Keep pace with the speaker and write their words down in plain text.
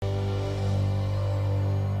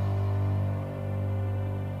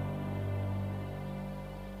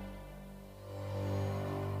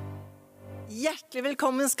Hjertelig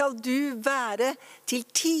velkommen skal du være til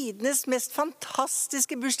tidenes mest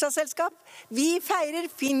fantastiske bursdagsselskap. Vi feirer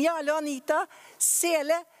Finn Jarle og Anita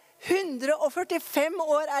Sele. 145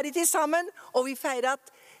 år de til sammen, og vi feirer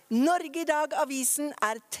at Norge i dag, avisen,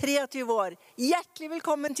 23 år. Hjertelig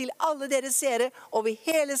velkommen til alle dere seere over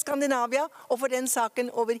hele Skandinavia, og for den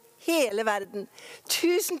saken over hele verden.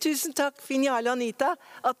 Tusen takk, Finn Jarle og Anita,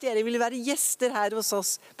 at dere vil være gjester her hos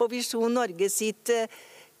oss på Visjon Norge sitt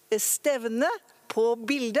stevne på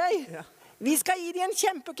Bildøy. Ja. Vi skal gi deg en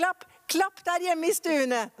kjempeklapp. Klapp der hjemme i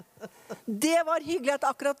stuene. Det var hyggelig at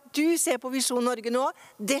akkurat du ser på Visjon Norge nå.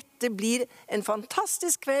 Dette blir en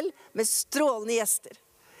fantastisk kveld med strålende gjester.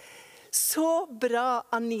 Så bra,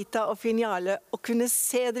 Anita og Finn Jarle, å kunne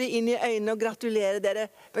se dere inn i øynene og gratulere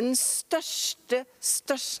dere med den største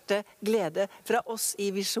glede fra oss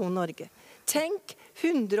i Visjon Norge. Tenk,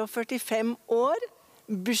 145 år,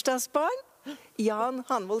 bursdagsbarn. Jan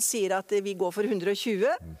Hanvold sier at vi går for 120.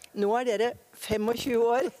 Nå dere 25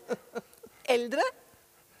 år eldre.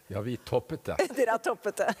 Ja, vi toppet det. Dere har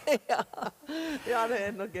toppet det. Ja,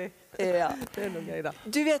 det noe gøy. Ja. Det noe gøy da.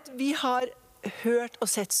 Du vet, vi har hørt og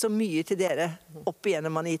sett så mye til dere opp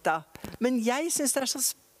igjennom, Anita. Men jeg synes det så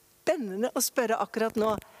spennende å spørre akkurat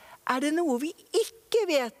nå. Det noe vi ikke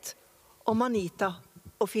vet om Anita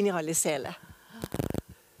og Finn Jarle Sele?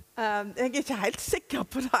 Jeg ikke helt sikker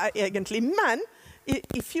på det egentlig, men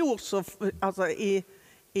i fjor, altså i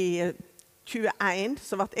 21,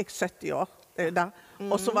 så var jeg 70 år.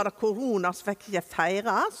 Og så var det korona, så fikk jeg ikke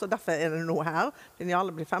feire, så derfor det nå her. Finn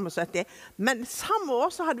Jarle blir 75. Men samme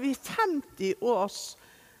år så hadde vi 50 års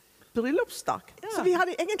bryllupsdag. Ja. Så vi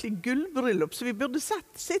hadde egentlig gullbryllup, så vi burde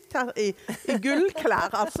sitte her i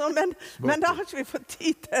gullklær, altså. Men det har ikke vi fått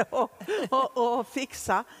tid til å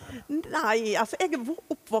fikse. Nei, altså, jeg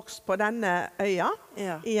oppvokst på denne øya,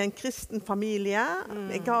 i en kristen familie.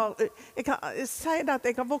 Jeg sier at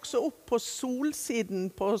jeg har vokst opp på solsiden,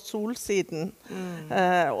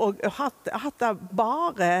 og hatt det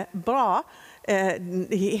bare bra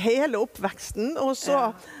i hele oppveksten, og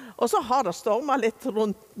så har det stormet litt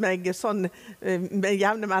rundt meg sånn, med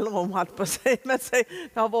jevne mellomrom, holdt på å si, mens jeg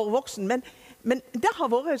har vært voksen. Men det har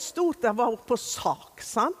vært stort, det har vært på sak,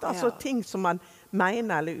 sant? Altså ting som man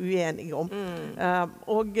mener eller uenig om.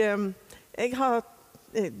 Og jeg har...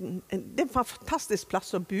 Det en fantastisk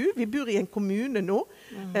plass å bo. Vi bor i en kommune nå,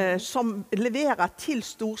 som leverer til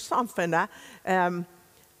storsamfunnet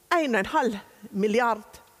 1,5 milliard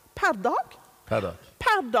per dag. Per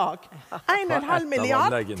dag. 1,5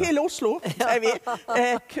 milliard til Oslo, sier vi.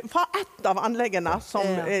 Fra ett av anleggene som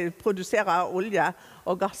produserer olje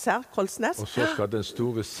og gass her, Kolsnes. Og så skal den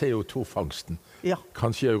store CO2-fangsten,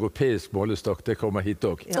 kanskje europeisk målestokk, det kommer hit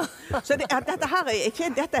også. Så dette her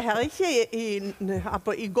ikke i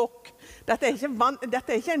Gokk. Dette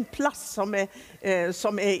ikke en plass som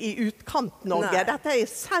i utkant-Norge. Dette i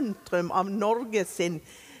sentrum av Norge sin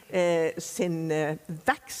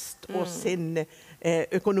vekst og sin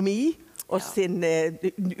økonomi og sin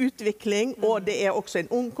utvikling, og det også en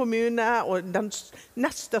ung kommune og den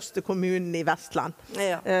nest største kommunen i Vestland.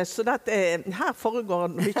 Så her foregår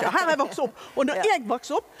mye. Her jeg vokst opp, og når jeg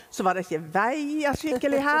vokste opp, så var det ikke veier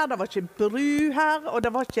skikkelig her, det var ikke bru her, og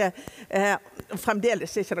det var ikke,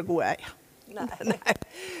 fremdeles ikke det gode eier. Nei.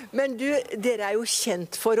 Men dere jo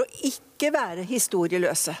kjent for å ikke være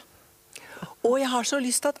historieløse. Og jeg har så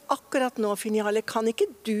lyst til at akkurat nå, Finn Jarle, kan ikke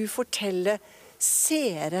du fortelle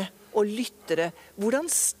seere og lyttere hvordan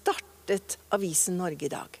startet Avisen Norge i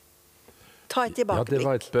dag? Ta et tilbakeblikk. Ja, det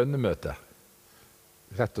var et bønnemøte,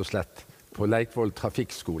 rett og slett, på Leikvoll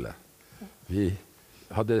Trafikkskole. Vi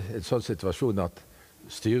hadde en sånn situasjon at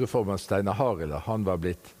styreformann Steinar Hareide, han var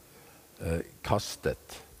blitt kastet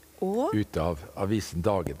ut av avisen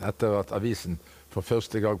Dagen, etter at avisen for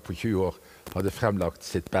første gang på 20 år hadde fremlagt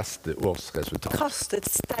sitt beste årsresultat. Kastet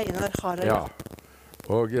Steinar Hareide? Ja,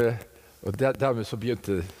 og dermed så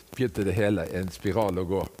begynte det hele, en spiral å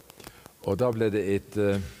gå. Og da ble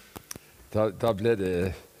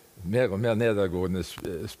det mer og mer nedadgående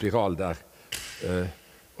spiral der.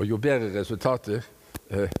 Og jo bedre resultater,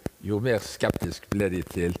 jo mer skeptisk ble de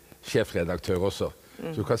til sjefredaktør også.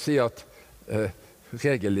 Så du kan si at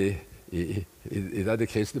regelen i denne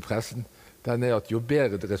kristne pressen, den at jo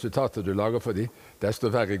bedre resultater du lager for dem, desto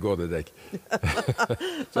verre går det deg.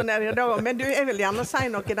 Sånn det da. Men jeg vil gjerne si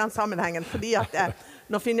noe i den sammenhengen, fordi at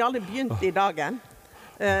når Finn Jarle begynte i Dagen,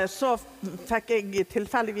 så fikk jeg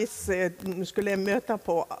tilfeldigvis, skulle jeg møte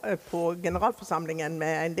på generalforsamlingen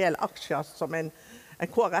med en del aksjer som en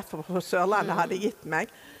KrF på Sørlandet hadde gitt meg.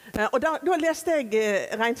 Og da leste jeg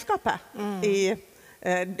regnskapet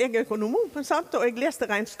jeg økonom, sant? Og jeg leste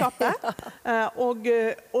regnskapet, og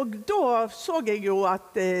da så jeg jo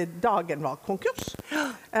at Dagen var konkurs.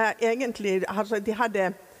 Egentlig, altså, de hadde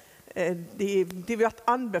vært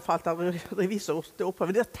anbefalt av revisor til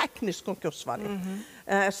oppover. Det teknisk konkurs var de.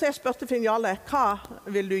 Så jeg spurte Finn Jarle, hva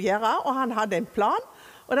vil du gjøre? Og han hadde en plan,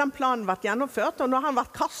 og den planen ble gjennomført. Og når han ble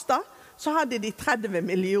kastet, så hadde de 30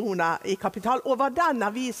 millioner i kapital. Og var den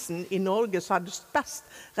avisen i Norge som hadde best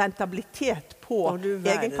rentabilitet på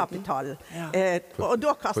egenkapitalen. Og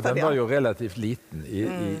da kastet for den var jo relativt liten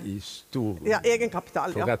i stor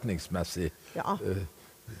egenkapital, forretningsmessig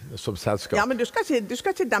som selskap. Ja, men du skal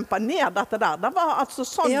ikke dempe ned dette der. Det var altså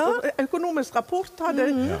sånn, økonomisk rapport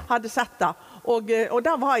hadde sett det. Og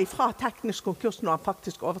der var jeg fra teknisk konkurs når han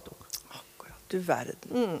faktisk overtok. Akkurat, du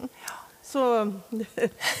verden. Så...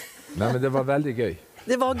 Nei, men det var veldig gøy.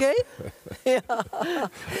 Det var gøy? Ja.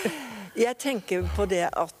 Jeg tenker på det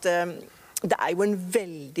at det er jo en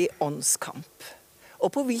veldig åndskamp.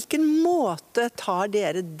 Og på hvilken måte tar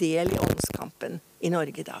dere del i åndskampen i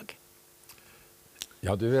Norge i dag?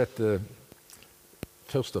 Ja, du vet,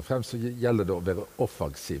 først og fremst så gjelder det å være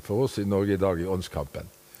offensiv for oss i Norge i dag i åndskampen.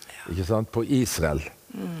 Ikke sant? På Israel.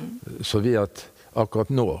 Så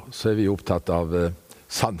akkurat nå så vi opptatt av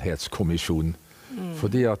sannhetskommisjonen.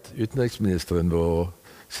 Fordi at utenriksministeren vår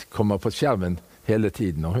kommer på skjermen hele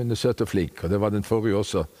tiden, og hun søt og flink, og det var den forrige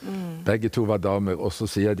også. Begge to var damer, og så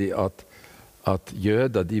sier de at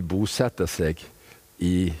jøder de bosetter seg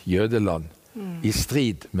i jødeland i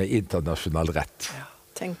strid med internasjonal rett. Ja,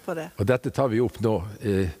 tenk på det. Og dette tar vi opp nå,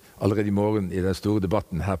 allerede i morgen, i den store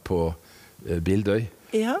debatten her på Bildøy,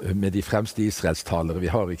 med de fremste israelstalere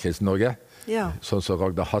vi har i Kristen Norge. Sånn som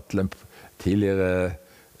Ragnar Hatlem, tidligere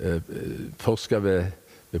forsker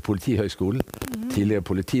ved Politihøgskolen, tidligere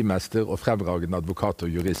politimester og fremragende advokat og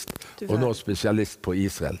jurist, og nå spesialist på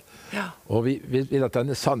Israel. Og vi vil at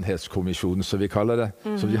denne sannhetskommisjonen, som vi kaller det,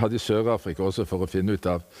 som de hadde i Sør-Afrika også for å finne ut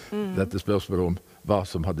av dette spørsmålet om hva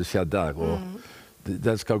som hadde skjedd der, og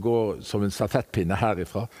den skal gå som en stafettpinne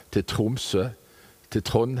herifra til Tromsø, til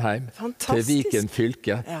Trondheim, til Viken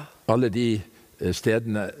fylke, alle de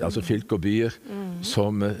stedene, altså fylke og byer,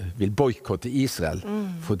 som vil boykotte Israel,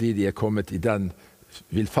 fordi de er kommet i den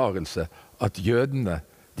vilfarelse at jødene,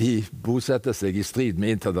 de bosetter seg i strid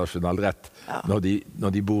med internasjonal rett når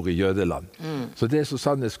de bor i jødeland. Så det som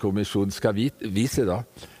Sannhetskommisjonen skal vise da,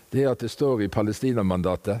 det er at det står i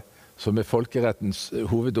Palestina-mandatet, som er folkerettens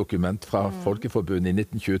hoveddokument fra Folkeforbundet i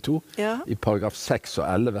 1922, i paragraf 6 og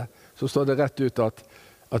 11, så står det rett ut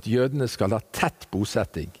at jødene skal ha tett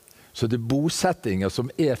bosetting. Så det er bosettinger som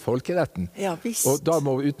er folkeretten. Og da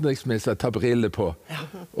må utenriksministeren ta briller på.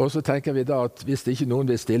 Og så tenker vi da at hvis det ikke noen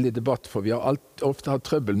vil stille i debatt, for vi har ofte hatt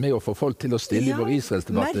trøbbel med å få folk til å stille i vår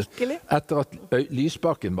Israels-debatter. Etter at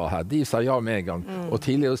Lysbakken var her, de sa ja med en gang. Og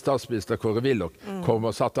tidligere statsminister Kåre Willoch kom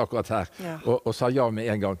og satt akkurat her, og sa ja med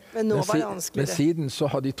en gang. Men siden så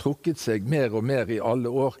har de trukket seg mer og mer i alle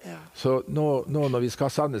år. Så nå når vi skal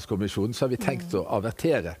ha Sannhetskommisjonen, så har vi tenkt å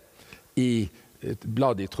avertere i et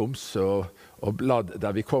blad i Tromsø og blad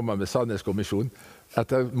der vi kommer med Sannhetskommisjonen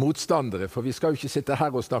etter motstandere, for vi skal jo ikke sitte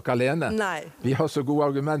her og snakke alene. Vi har så gode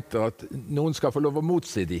argumenter at noen skal få lov å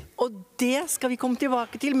motsi de. Og det skal vi komme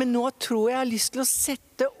tilbake til, men nå tror jeg har lyst til å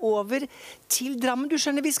sette over til Drammen. Du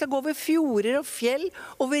skjønner, vi skal gå over fjorder og fjell,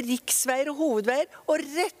 over riksveier og hovedveier, og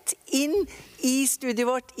rett inn i studiet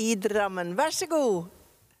vårt i Drammen. Vær så god!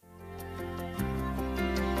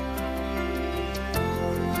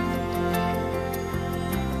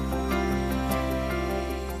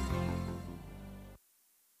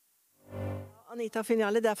 Anita Finn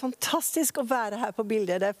Jarle, det er fantastisk å være her på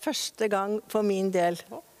bildet. Det er første gang for min del.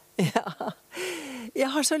 Jeg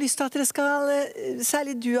har så lyst til at dere skal,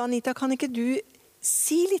 særlig du Anita, kan ikke du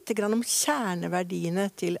si litt om kjerneverdiene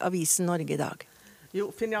til Avisen Norge i dag? Jo,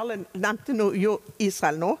 Finn Jarle nevnte jo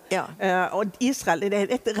Israel nå, og Israel er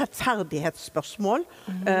et rettferdighetsspørsmål,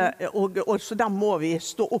 og så da må vi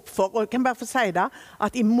stå opp for. Og jeg kan bare få si det,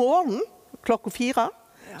 at i morgen klokka 4,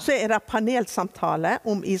 så er det panelsamtale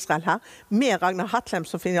om Israel her, med Ragnar Hatlem,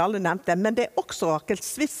 som Finn Jarle nevnte, men det er også Rakel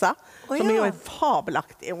Svissa, som er jo en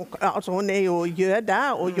fabelaktig, altså hun er jo jøde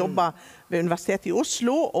og jobber ved Universitetet i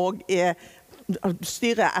Oslo, og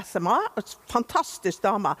styrer SMA, fantastisk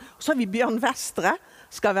dame. Og så har vi Bjørn Vestre,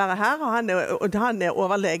 skal være her, og han er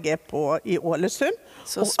overlege i Ålesund,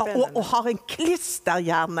 og har en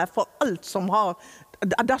klisterhjerne for alt som har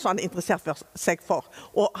det som han interesserer seg for.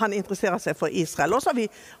 Og han interesserer seg for Israel. Og så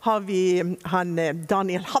har vi han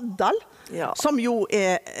Daniel Haddal, som jo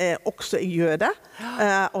også jøde,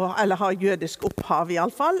 eller har jødisk opphav i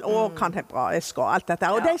alle fall, og kan hebraisk og alt dette.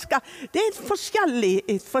 Og det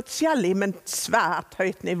forskjellig, men svært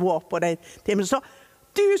høyt nivå på de timene. Så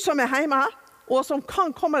du som hjemme, og som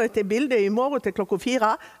kan komme deg til bildet i morgen til klokka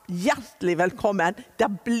 4, hjertelig velkommen. Det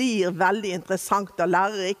blir veldig interessant og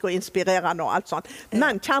lærerikt og inspirerende og alt sånt.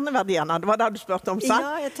 Men kjerneverdiene, det var det du spurte om, sant?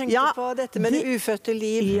 Ja, jeg tenkte på dette med det ufødte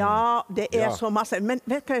liv. Ja, det så masse. Men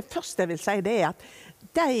vet du hva jeg først vil si, det at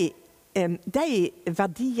de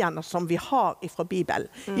verdiene som vi har fra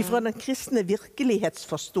Bibelen, fra den kristne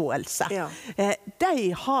virkelighetsforståelse,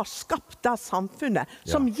 de har skapt det samfunnet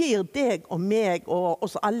som gir deg og meg og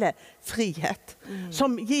oss alle frihet.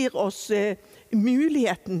 Som gir oss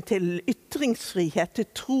muligheten til ytringsfrihet,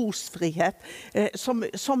 til trosfrihet,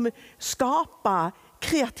 som skaper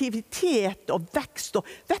kreativitet og vekst. Og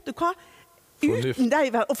vet du hva? Uten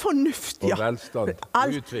deg, og fornuft, og velstand,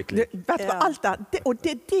 og utvikling. Alt det, og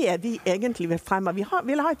det det vi egentlig vil fremme. Vi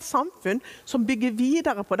vil ha et samfunn som bygger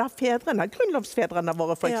videre på det grunnlovsfedrene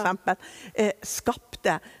våre for eksempel,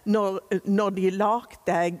 skapte når de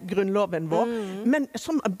lagde grunnloven vår, men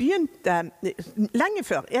som begynte lenge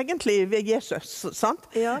før, egentlig ved Jesus, sant?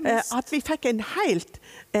 At vi fikk en helt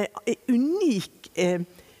unik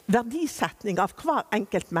verdisetning av hver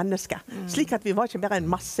enkelt menneske. Slik at vi var ikke bare en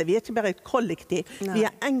masse, vi ikke bare et kollektiv, vi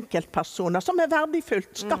enkeltpersoner som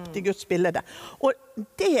verdifullt skapt i Guds bilde. Og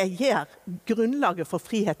det gir grunnlaget for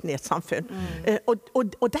friheten i et samfunn.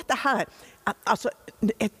 Og dette her, altså,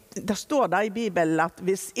 det står da i Bibelen at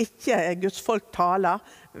hvis ikke Guds folk taler,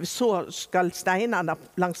 så skal steinene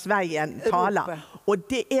langs veien tale. Og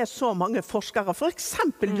det så mange forskere, for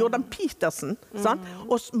eksempel Jordan Peterson,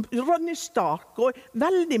 og Ronny Stark, og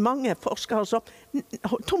veldig mange forskere,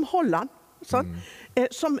 Tom Holland,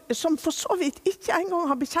 som for så vidt ikke engang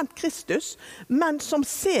har bekjent Kristus, men som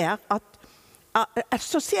ser og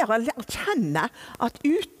erkjenner at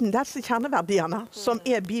uten disse kjerneverdiene, som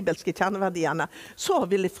bibelske kjerneverdiene, så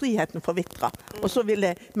ville friheten forvitre, og så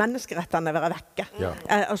ville menneskerettene være vekke.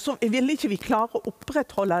 Så ville ikke vi klare å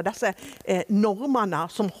opprettholde disse normene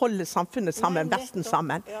som holder samfunnet sammen, Vesten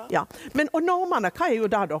sammen. Men og normene, hva jo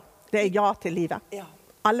det da? Det ja til livet.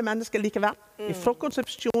 Alle mennesker likevel. Fra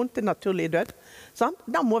konsepsjon til naturlig død.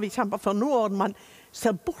 Da må vi kjempe for. Når man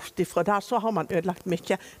ser bort ifra det, så har man ødelagt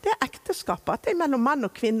mye. Det ekteskapet, at det mellom mann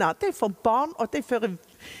og kvinne, at det får barn, og at det fører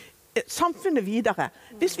samfunnet videre.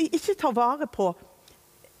 Hvis vi ikke tar vare på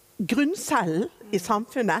grunncellen i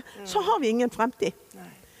samfunnet, så har vi ingen fremtid.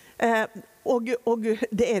 Og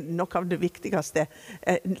det noe av det viktigste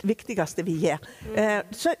vi gjør.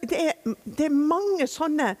 Så det mange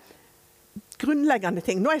sånne grunnleggende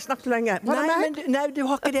ting. Nå har jeg snakket lenge. Nei, du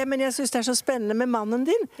har ikke det, men jeg synes det så spennende med mannen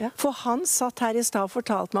din. For han satt her i stad og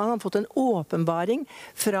fortalte meg, han har fått en åpenbaring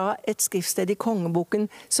fra et skriftsted i Kongeboken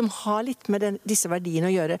som har litt med disse verdiene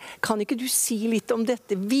å gjøre. Kan ikke du si litt om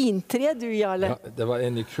dette vintre, du, Jarle? Ja, det var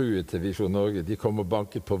en i crewet til Visjon Norge. De kom og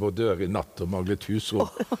banket på vår dør i natt og manglet husrom.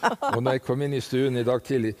 Og når jeg kom inn i stuen i dag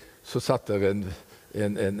tidlig, så satt der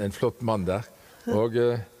en flott mann der. Og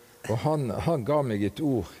han ga meg et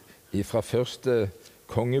ord fra første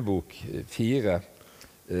kongebok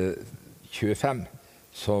 4:25,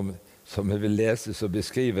 som jeg vil lese, som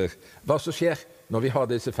beskriver hva som skjer når vi har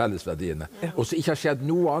disse fellesverdiene, og som ikke har skjedd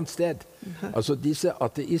noe annet sted. Altså disse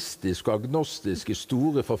ateistiske og agnostiske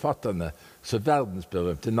store forfatterne, som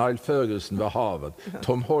verdensberømte, Niall Ferguson ved Harvard,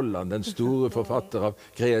 Tom Holland, den store forfatter av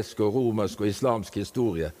gresk og romersk og islamsk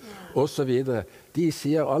historie, og så videre, de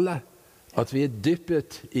sier alle at vi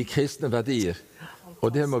dyppet i kristne verdier. Og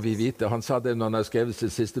det må vi vite. Han sa det når han har skrevet sin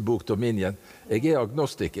siste bok, Dominion. Jeg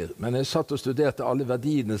agnostiker, men jeg satt og studerte alle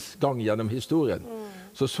verdienes gang gjennom historien.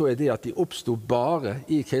 Så jeg det at de oppstod bare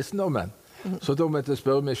i kristendommen. Så da måtte jeg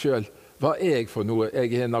spørre meg selv, hva jeg for noe?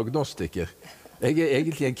 Jeg en agnostiker. Jeg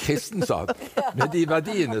egentlig en kristen, sa han, med de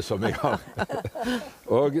verdiene som jeg har.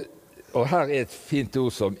 Og her et fint ord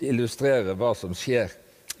som illustrerer hva som skjer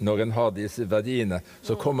når en har disse verdiene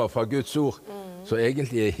som kommer fra Guds ord, som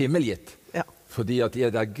egentlig himmelgitt. Fordi at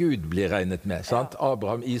det der Gud blir regnet med, sant?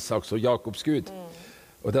 Abraham, Isaks og Jakobs Gud.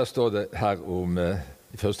 Og der står det her om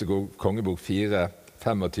i første kongebok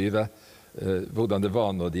 4:25, hvordan det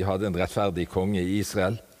var når de hadde en rettferdig konge i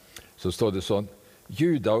Israel. Så står det sånn: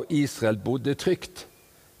 Juda og Israel bodde trygt,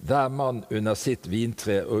 hver mann under sitt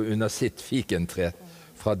vintre og under sitt fikentre,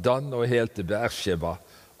 fra Dan og helt til Beersheba,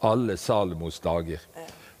 alle Salomos dager.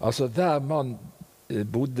 Altså hver mann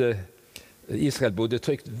Israel bodde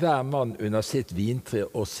trygt, hver mann under sitt vintre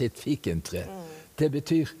og sitt fikentre. Det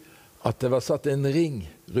betyr at det var satt en ring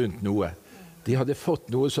rundt noe. De hadde fått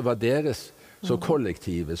noe som var deres, så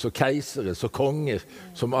kollektive, så keisere, så konger,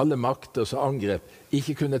 som alle makter som angrep,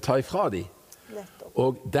 ikke kunne ta ifra dem.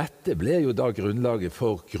 Og dette ble jo da grunnlaget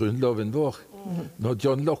for grunnloven vår. Når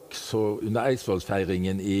John Locke så under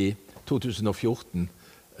Eidsvollsfeiringen i 2014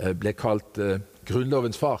 ble kalt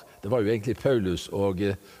grunnlovens far, det var jo egentlig Paulus og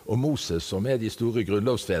Moses som de store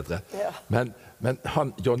grunnlovsfedre. Men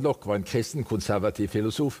John Locke var en kristen konservativ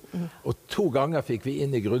filosof, og 2 ganger fikk vi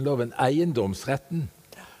inn i grunnloven eiendomsretten,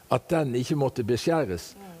 at den ikke måtte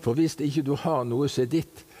beskjæres. For hvis ikke du har noe som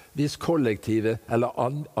ditt, hvis kollektivet eller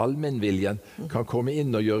allmennviljen kan komme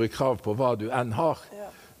inn og gjøre krav på hva du enn har,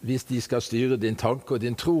 hvis de skal styre din tanke og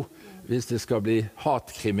din tro, hvis det skal bli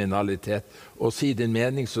hatkriminalitet og si din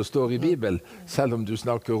mening som står i Bibelen, selv om du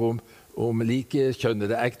snakker om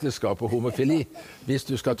likekjønnede ekteskap og homofili, hvis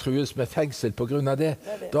du skal trues med fengsel på grunn av det,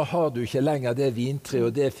 da har du ikke lenger det vintre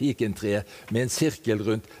og det fikentreet med en sirkel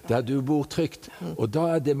rundt der du bor trygt. Og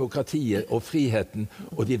da demokratiet og friheten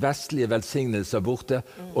og de vestlige velsignelser borte,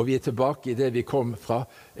 og vi tilbake i det vi kom fra,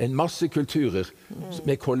 en masse kulturer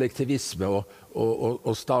med kollektivisme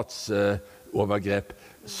og statsovergrep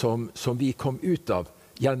som vi kom ut av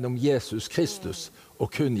gjennom Jesus Kristus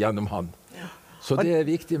og kun gjennom han. Så det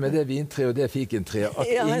viktig med det vintreet og det fikentreet, at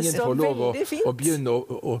ingen får lov å begynne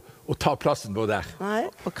å ta plassen på der. Nei.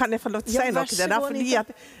 Og kan jeg få lov til å si noe til det der? Fordi at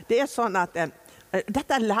det sånn at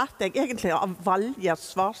dette lærte jeg egentlig av Valje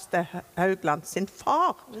Svarstad Haugland sin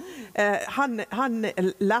far. Han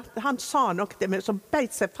sa noe til meg som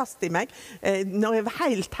beit seg fast i meg når jeg var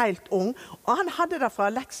helt ung. Og han hadde det fra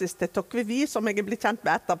Alexis de Tocqueville, som jeg blitt kjent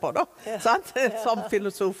med etterpå, da. Sant? Som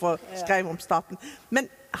filosof og skrev om staten. Men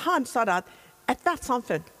han sa det at ethvert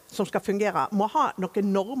samfunn som skal fungere, må ha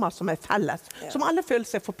noen normer som felles, som alle føler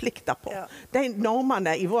seg forpliktet på. De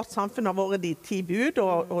normene i vårt samfunn har vært de 10 bud,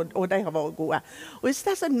 og de har vært gode. Og hvis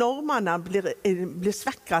disse normene blir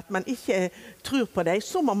svekket, at man ikke tror på dem,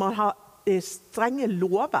 så må man ha strenge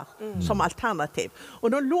lover som alternativ.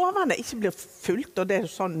 Og når lovene ikke blir fulgt, og det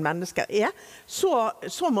sånn mennesker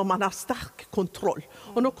så må man ha sterk kontroll.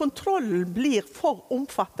 Og når kontrollen blir for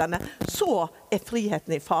omfattende, så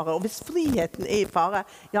friheten i fare. Og hvis friheten i fare,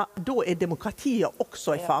 ja, da demokratiet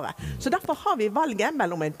også i fare. Så derfor har vi valget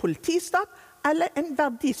mellom en politistat eller en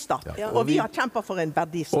verdistat. Og vi har kjempet for en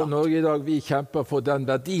verdistat. Og Norge i dag, vi kjemper for den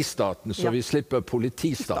verdistaten, så vi slipper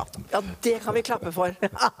politistaten. Ja, det kan vi klappe for.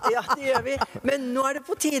 Ja, det gjør vi. Men nå det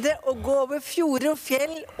på tide å gå over fjorder og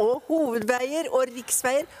fjell og hovedveier og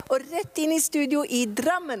riksveier og rett inn i studio i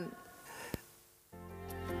Drammen.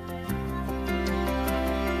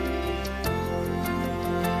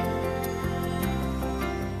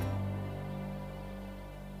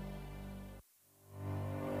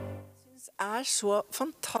 Så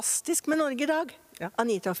fantastisk med Norge i dag,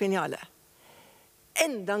 Anita og Finiale.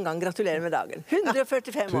 Enda en gang gratulerer med dagen.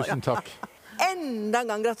 145 år. Tusen takk. Enda en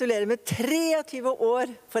gang gratulerer med 23 år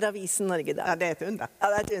for Avisen Norge i dag. Ja, det et under. Ja,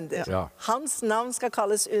 det et under. Ja. Hans navn skal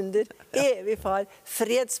kalles under, evig far,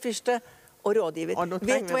 fredsfyrste og rådgiver.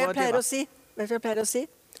 Vet du hva jeg pleier å si?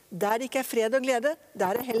 Der det ikke fred og glede,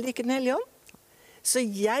 der heller ikke den hellige ånd. Så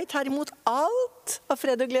jeg tar imot alt av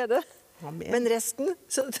fred og glede. Amen. Men resten,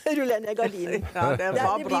 så ruller jeg ned gardinen. Ja, det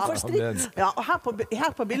blir for strikt. Ja, og her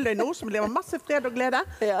på bildet nå, så blir det masse fred og glede.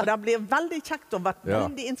 Og det blir veldig kjekt og vært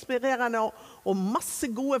veldig inspirerende, og masse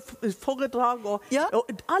gode foredrag. Og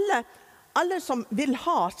alle som vil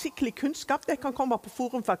ha skikkelig kunnskap, det kan komme på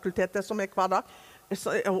Forumfakultetet, som hver dag,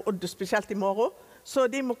 og spesielt i morgen. Så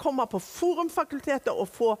de må komme på Forumfakultetet og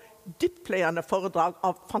få dyptpløyende foredrag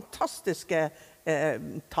av fantastiske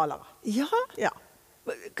talere. Ja.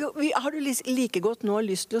 Har du like godt nå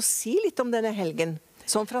lyst til å si litt om denne helgen?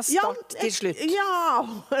 Sånn fra start til slutt. Ja,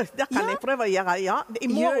 det kan jeg prøve å gjøre. Ja. I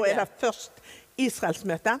morgen det først Israels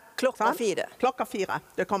møte. Klokka 4. Klokka 4,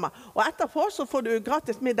 det kommer. Og etterpå så får du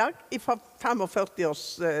gratis middag i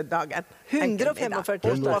 45-årsdagen. 145. Du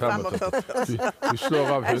slår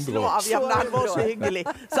av 100 år. Ja, det var så hyggelig.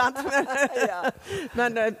 Sant? Men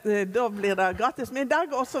da blir det gratis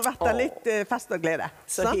middag, og så blir det litt fest og glede.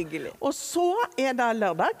 Så hyggelig. Og så det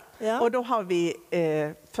lørdag, og da har vi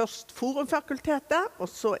først Forumfakultetet, og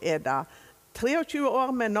så det 23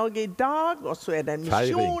 år med Norge i dag, og så det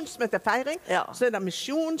misjonsmøte, feiring, så det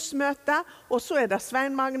misjonsmøte, og så det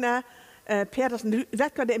Svein Magne Pedersen. Du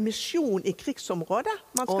vet hva det misjon i krigsområdet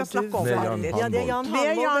man skal snakke om? Ja, det Jan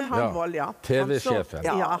Hanvold, TV-sjefen.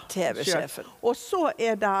 Ja, TV-sjefen. Og så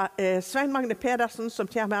det Svein Magne Pedersen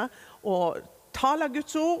som kommer og taler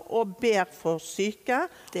Guds ord og ber for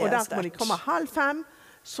syke, og der må de komme 4:30.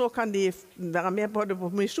 så kan de være med både på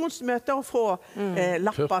misjonsmøter og få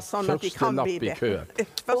lapper sånn at de kan bli det.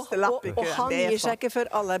 Første lapp i køen. Og han gir seg ikke før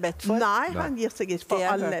alle bedt for? Nei, han gir seg ikke før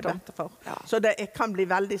alle bedt for. Ja. Så det kan bli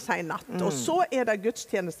veldig sen natt. Og så det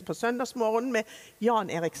gudstjeneste på søndagsmorgen med Jan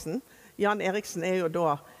Eriksen. Jan Eriksen jo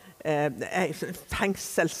da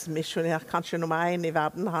fengselsmisjonær, kanskje nummer 1 i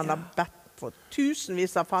verden. Han har bedt for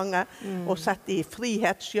tusenvis av fanger og sett de i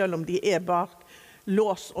frihet, selv om de bak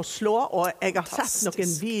lås og slå, og jeg har sett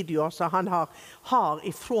noen videoer som han har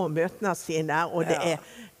ifra møtene sine, og det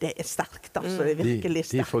sterkt, altså, det virkelig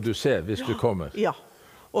sterkt. De får du se hvis du kommer. Ja.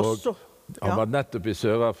 Og så, han var nettopp i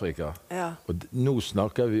Sør-Afrika, og nå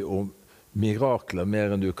snakker vi om mirakler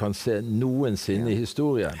mer enn du kan se noensinne i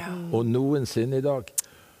historien, og noensinne i dag.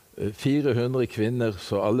 400 kvinner,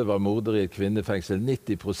 så alle var mordere i et kvinnefengsel.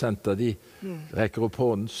 90% av de rekker opp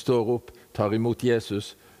hånden, står opp, tar imot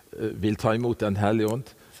Jesus, vil ta imot den hellige ånd,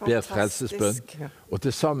 ber frelsesbønn. Og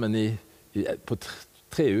til sammen på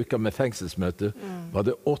 3 uker med fengselsmøte var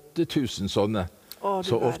det 8000 sånne,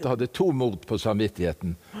 så ofte hadde 2 mord på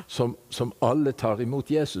samvittigheten, som alle tar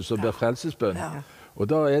imot Jesus og ber frelsesbønn. Og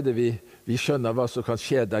da det vi skjønner hva som kan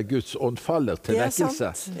skje der Guds ånd faller til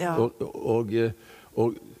vekkelse.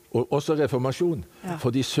 Og også reformasjon.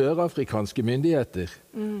 For de sørafrikanske myndigheter,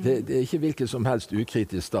 det ikke hvilken som helst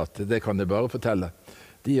ukritisk stat, det kan jeg bare fortelle.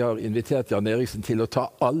 De har invitert Jan Eriksen til å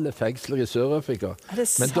ta alle fengsler i Sør-Afrika.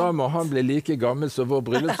 Men da må han bli like gammel som vår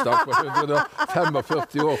bryllupsdag på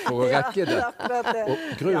 145 år for å rekke det. Og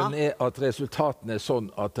grunnen at resultatene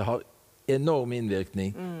sånn at det har enorm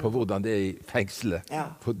innvirkning på hvordan det i fengselet.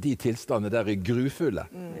 For de tilstandene der grufulle.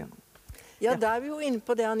 Ja, da vi jo inne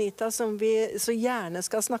på det, Anita, som vi så gjerne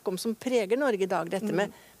skal snakke om, som preger Norge i dag, dette med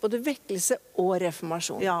både vekkelse og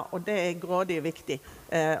reformasjon. Ja, og det grådig viktig.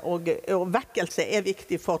 Og vekkelse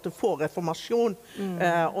viktig for å få reformasjon.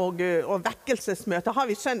 Og vekkelsesmøter har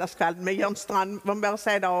vi søndagskveld med Jørn Strand, bare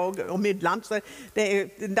si det, og Midland, så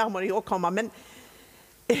der må de også komme. Men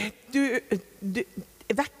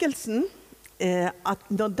vekkelsen, at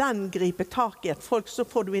når den griper tak i et folk, så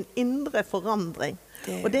får du en indre forandring.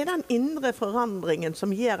 Og det den indre forandringen som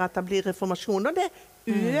gjør at det blir reformasjon, og det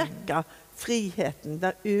øker friheten,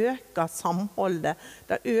 det øker samholdet,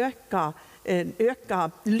 det øker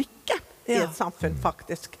lykke i et samfunn,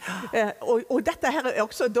 faktisk. Og dette her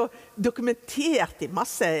også dokumentert i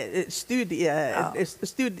masse studier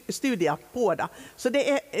på det. Så det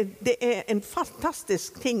en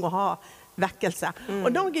fantastisk ting å ha vekkelse. Og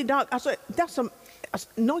Norge i dag,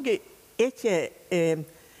 Norge ikke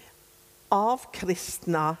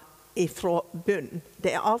avkristna ifra bunn.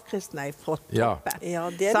 Det avkristna ifra toppen. Ja,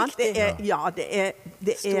 det viktig.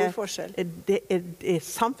 Det stor forskjell. Det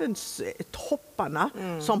samfunnstoppene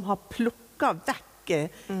som har plukket vekk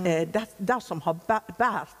det som har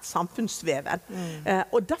bært samfunnsveven.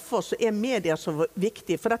 Og derfor så media så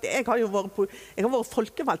viktig. For jeg har jo vært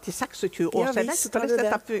folkevalgt i 26 år, så jeg vet ikke hvordan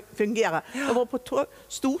dette fungerer. Jeg har vært på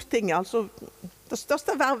Stortinget, altså det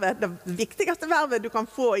største vervet, det viktigste vervet du kan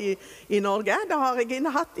få i Norge. Det har jeg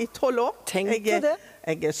innehatt i 12 år. Tenk på det.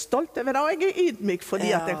 Jeg stolt over det, og jeg ydmyk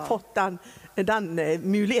fordi at jeg har fått den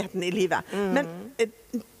muligheten i livet. Men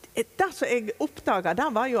det som jeg oppdaget, det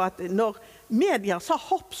var jo at når medier så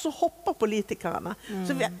hopper politikerne.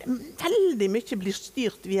 Så veldig mye blir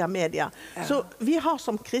styrt via medier. Så vi har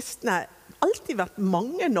som kristne alltid vært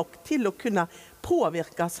mange nok til å kunne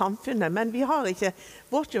påvirke samfunnet, men vi har ikke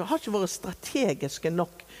vært strategiske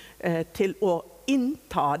nok til å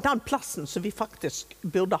innta den plassen som vi faktisk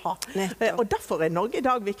burde ha. Og derfor Norge i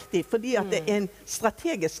dag viktig, fordi at det en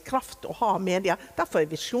strategisk kraft å ha media. Derfor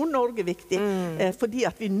Visjon Norge viktig, fordi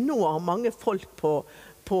at vi når mange folk på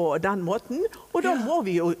den måten, og da må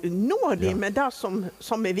vi jo nå dem med det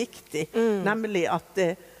som viktig, nemlig at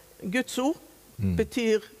Guds ord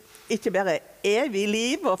betyr ikke bare evig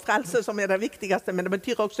liv og frelse som det viktigste, men det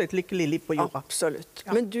betyr også et lykkelig liv på jorda. Absolutt.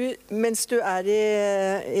 Men mens du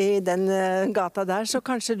i den gata der, så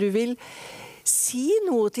kanskje du vil si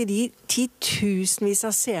noe til de titusenvis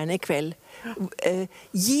av seerne i kveld.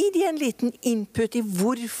 Gi de en liten input i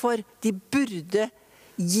hvorfor de burde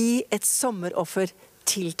gi et sommeroffer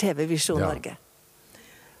til TV Visjon Norge.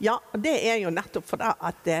 Ja, det jo nettopp for det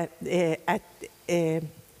at det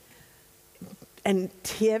en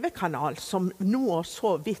TV-kanal som når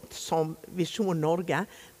så vidt som Visjon Norge,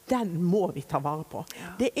 den må vi ta vare på.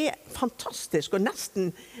 Det fantastisk, og nesten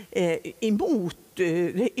imot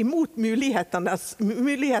mulighetene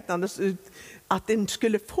at en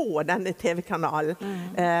skulle få denne TV-kanalen.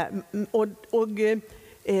 Og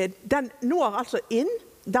den når altså inn,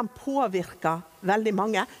 den påvirker veldig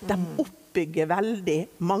mange, den oppbygger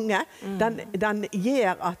veldig mange, den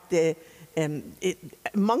gjør at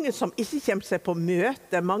mange som ikke kommer seg på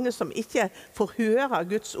møte, mange som ikke får høre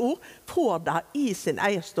Guds ord, får det i sin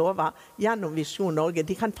egen stove gjennom Visjon Norge.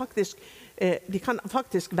 De kan faktisk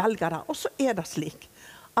velge det. Og så det slik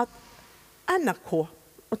at NRK,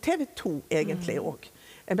 og TV 2 egentlig også,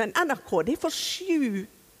 men NRK, de får 7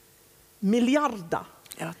 milliarder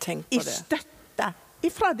i støtte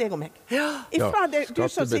ifra deg og meg. Ifra deg, du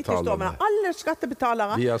som sitter i stoven. Alle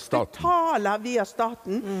skattebetalere betaler via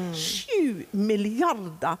staten 7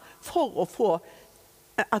 milliarder for å få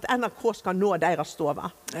at NRK skal nå deres stover.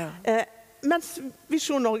 Mens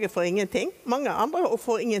Visjon Norge får ingenting, mange andre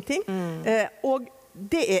får ingenting, og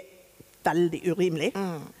det veldig urimelig.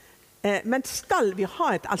 Men skal vi ha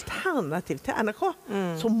et alternativ til NRK,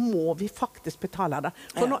 så må vi faktisk betale det.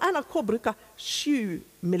 For når NRK bruker 7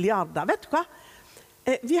 milliarder, vet du hva?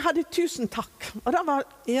 Vi hadde 1000 takk, og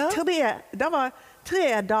det var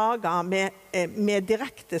 3 dager med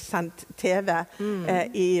direktesendt TV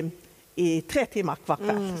i 3 timer hver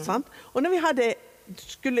kveld. Sant? Og når vi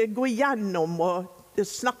skulle gå igjennom og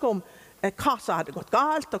snakke om hva som hadde gått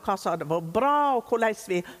galt, og hva som hadde vært bra, og hvordan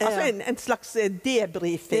vi... Altså en slags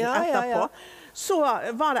debriefing etterpå. Så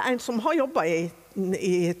var det en som har jobbet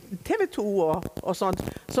i TV 2 og sånt,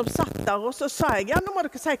 som satt der, og så sa jeg, nå må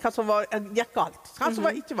dere si hva som gikk galt, hva som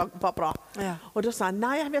ikke var bra. Og da sa han,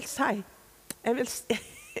 nei, jeg vil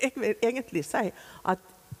egentlig si at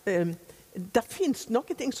det finnes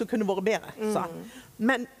noen ting som kunne vært bedre, sa han.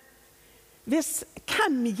 Men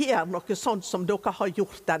hvem gjør noe sånt som dere har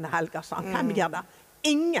gjort denne helgen, sa han? Hvem gjør det?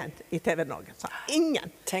 Ingen i TV Norge, sa han. Ingen.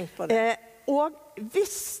 Tenk på det. Og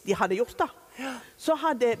hvis de hadde gjort det, så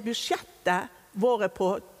hadde budsjettet vært på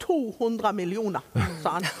 200 millioner,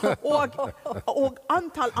 sa han. Og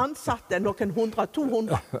antall ansatte noen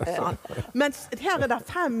 100-200, sa han. Mens her det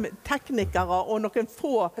 5 teknikere og noen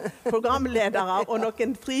få programledere og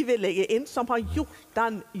noen frivillige inn som har gjort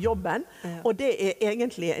den jobben, og det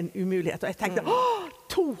egentlig en umulighet. Og jeg tenkte,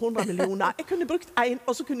 200 millioner, jeg kunne brukt 1,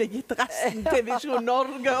 og så kunne jeg gitt resten til Visjon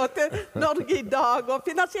Norge og til Norge i dag, og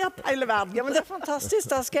finansiert hele verden. Ja, men det fantastisk.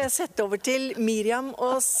 Da skal jeg sette over til Miriam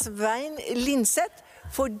og Svein Lindseth,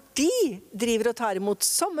 for de driver og tar imot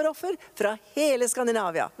sommeroffer fra hele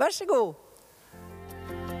Skandinavia. Vær så god.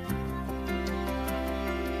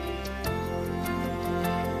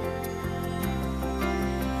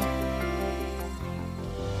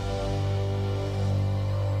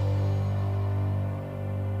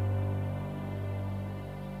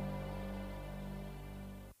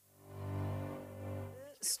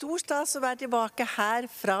 Stor stas å være tilbake her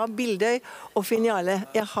fra Bildøy. Og Finjale,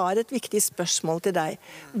 jeg har et viktig spørsmål til deg.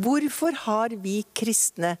 Hvorfor har vi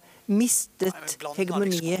kristne mistet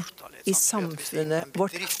hegemoniet i samfunnet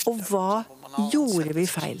vårt? Og hva gjorde vi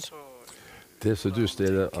feil? Det som du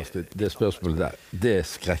stiller, Astrid, det spørsmålet der, det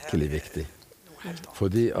skrekkelig viktig.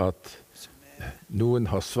 Fordi at noen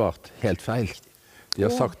har svart helt feil. De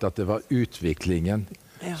har sagt at det var utviklingen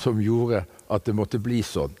som gjorde at det måtte bli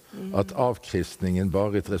sånn. At avkristningen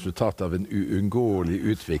bare et resultat av en uunngåelig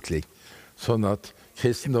utvikling. Sånn at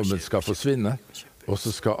kristendommen skal forsvinne, og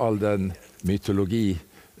så skal all den mytologi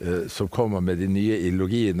som kommer med de nye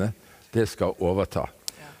ideologiene, det skal overta.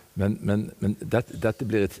 Men dette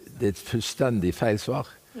blir et fullstendig feil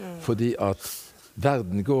svar. Fordi at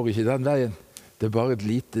verden går ikke den veien. Det er bare et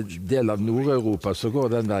lite del av Nord-Europa som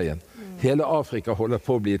går den veien. Hele Afrika holder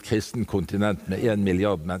på å bli et kristen kontinent med 1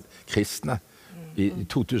 milliard kristne. I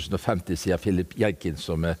 2050, sier Philip Jenkins,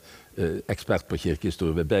 som er ekspert på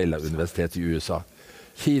kirkehistorie ved Baylor Universitet i USA.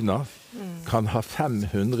 Kina kan ha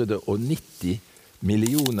 590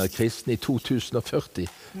 millioner kristne i 2040,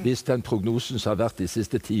 hvis den prognosen som har vært de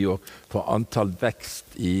siste 10 år for antall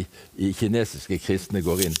vekst i kinesiske kristne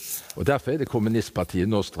går inn. Og derfor er det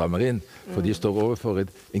kommunistpartiet nå strammer inn, for de står overfor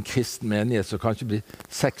en kristen menighet som kanskje blir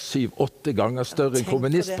 6-7-8 ganger større enn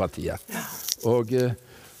kommunistpartiet. Og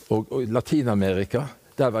Latinamerika,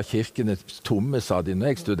 der var kirkene tomme, sa de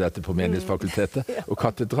når jeg studerte på menighetsfakultetet, og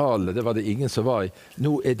katedralene, det var det ingen som var i.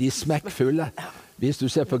 Nå er de smekkfulle. Hvis du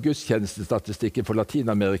ser på gudstjenestestatistikken for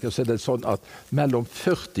Latinamerika, så er det sånn at mellom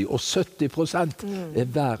 40% og 70% er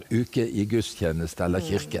hver uke i gudstjeneste eller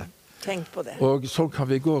kirke. Tenk på det. Og sånn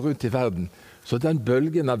kan vi gå rundt i verden. Så den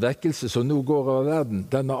bølgen av vekkelse som nå går over verden,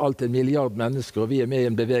 den har alt 1 milliard mennesker, og vi er med i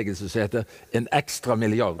en bevegelse som heter en ekstra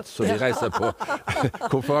milliard, så vi reiser på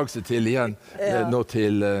konferanse til igjen nå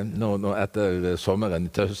etter sommeren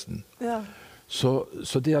til høsten.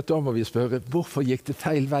 Så det at da må vi spørre, hvorfor gikk det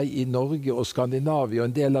feil vei i Norge og Skandinavia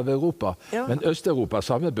og en del av Europa? Men Øst-Europa,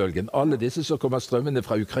 samme bølgen, alle disse som kommer strømmende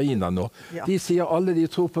fra Ukraina nå, de sier alle de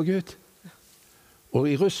tror på Gud. Og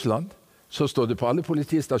i Russland så står det på alle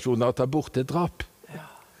politistasjoner at abort er drap.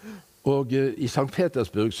 Og i St.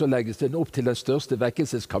 Petersburg så legges det opp til den største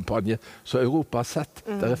vekkelseskampanje som Europa har sett.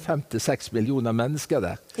 Det 5-6 millioner mennesker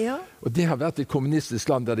der. Ja. Og det har vært et kommunistisk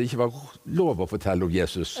land der det ikke var lov å fortelle om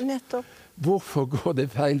Jesus. Nettopp. Hvorfor går det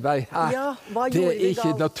feil vei her? Ja, hva gjorde vi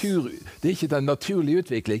galt? Det er ikke den naturlige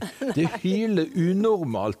utvikling. Det hyler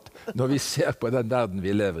unormalt når vi ser på den verden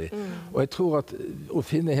vi lever i. Og jeg tror at å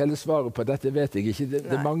finne hele svaret på dette vet jeg ikke. Det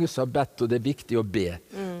er mange som har bedt, og det er viktig å be.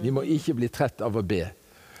 Vi må ikke bli trett av å be.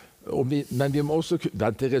 Men vi må også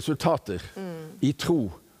vente resultater i tro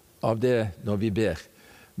av det når vi ber.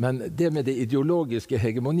 Men det med det ideologiske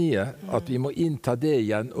hegemoniet, at vi må innta det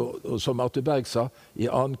igjen, og som Arthur Berg sa, i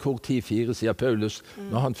 2. kor 10,4 sier Paulus,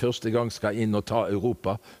 når han første gang skal inn og ta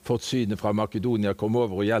Europa, fått synet fra Makedonia, kom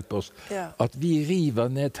over og hjelpe oss, at vi river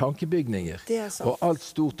ned tankebygninger, og alt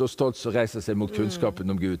stort og stolt som reiser seg mot kunnskapen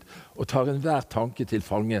om Gud, og tar enhver tanke til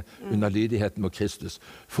fange under lydigheten mot Kristus.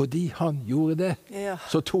 Fordi han gjorde det,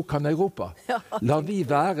 så tok han Europa. La vi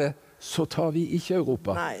være, så tar vi ikke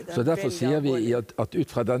Europa. Nei, så derfor sier vi at ut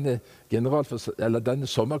fra denne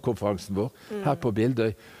sommerkonferansen vår her på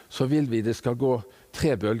Bildøy, så vil vi det skal gå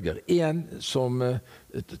 3 bølger. En som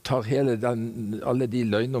tar alle de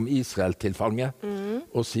løgnene om Israel til fange,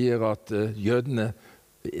 og sier at jødene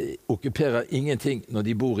okkuperer ingenting når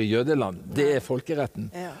de bor i jødeland. Det folkeretten.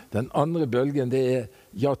 Den andre bølgen, det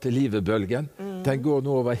ja til livet-bølgen. Den går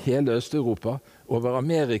nå over hele Øst-Europa. Over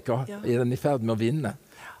Amerika er den i ferd med å vinne.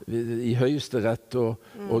 I Høyesterett,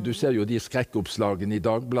 og du ser jo de skrekkoppslagene i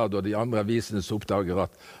Dagbladet og de andre avisene som oppdager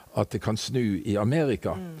at det kan snu i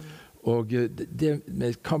Amerika. Og det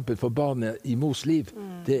med kampen for barnet i mors liv,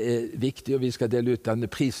 det viktig, og vi skal dele ut denne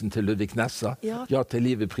prisen til Ludvig Nessa. Ja til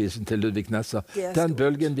livet-prisen til Ludvig Nessa. Den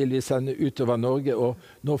bølgen vil vi sende utover Norge, og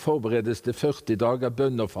nå forberedes det 40 dager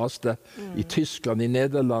bønn og faste i Tyskland, i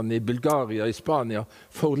Nederland, i Bulgaria, i Spania,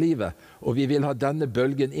 for livet. Og vi vil ha denne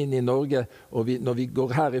bølgen inn i Norge, og når vi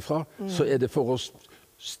går herifra, så det for oss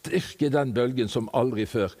styrke den bølgen som aldri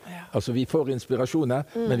før. Altså vi får inspirasjon her,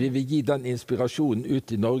 men vi vil gi den inspirasjonen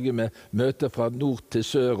ut i Norge med møter fra nord til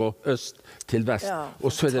sør og øst til vest.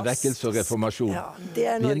 Og så det vekkelse og reformasjon. Vi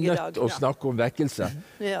nødt å snakke om vekkelse.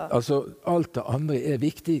 Altså alt det andre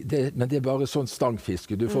viktig, men det bare sånn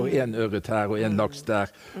stangfiske. Du får en ørret her og en laks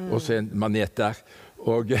der, og så en manet der.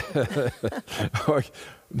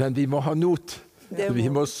 Men vi må ha not. Vi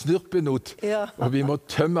må snurpe not, og vi må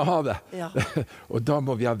tømme havet. Og da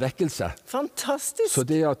må vi ha vekkelse. Fantastisk! Så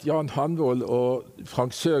det at Jan Hanvold og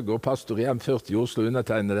Frank Søgaard, pastor i M40 i Oslo,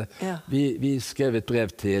 undertegnede, vi skrev et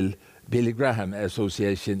brev til Billy Graham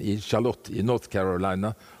Association i Charlotte i North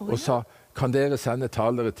Carolina, og sa, kan dere sende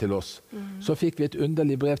talere til oss? Så fikk vi et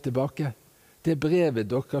underlig brev tilbake. Det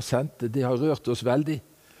brevet dere sendte, det har rørt oss veldig.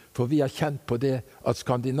 For vi har kjent på det at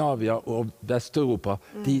Skandinavia og Vest-Europa,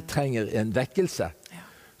 de trenger en vekkelse.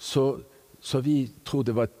 Så vi tror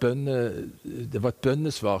det var et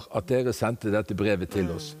bønnesvar at dere sendte dette brevet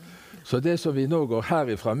til oss. Så det som vi nå går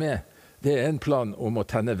herifra med, det en plan om å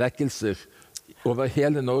tenne vekkelser over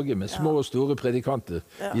hele Norge med små og store predikanter.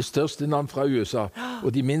 De største navn fra USA,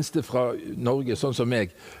 og de minste fra Norge, sånn som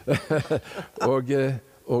meg. Og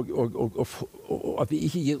at vi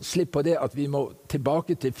ikke gir slipp på det, at vi må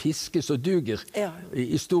tilbake til fiske som duger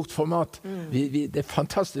i stort format. Det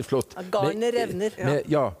fantastisk flott. Garnet revner.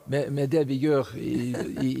 Med det vi gjør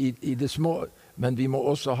i det små, men vi må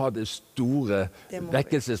også ha det store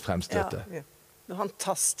vekkelsesfremstøtet.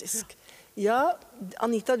 Fantastisk. Ja,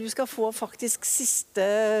 Anita, du skal få faktisk siste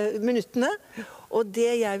minuttene. Og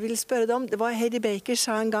det jeg vil spørre deg om, det var Heidi Baker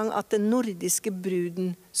sa en gang at den nordiske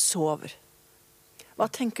bruden sover. Hva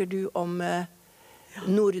tenker du om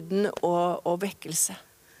Norden og vekkelse?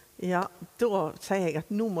 Ja, da sier jeg at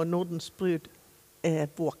nå må Nordens brud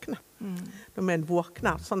våkne. Nå må en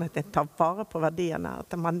våkne sånn at en tar vare på verdiene,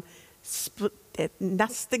 at man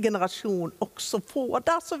neste generasjon også får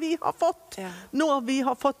det som vi har fått. Når vi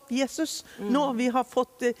har fått Jesus, når vi har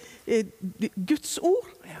fått Guds ord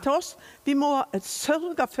til oss, vi må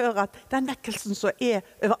sørge for at den vekkelsen som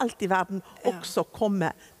overalt i verden også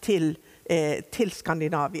kommer til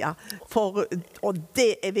Skandinavia. Og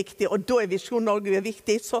det viktig, og da Visjon Norge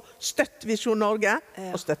viktig, så støtt Visjon Norge,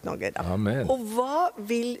 og støtt Norge. Amen. Og hva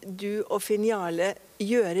vil du og Finiale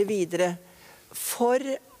gjøre videre for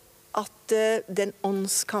at den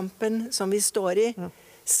åndskampen som vi står i,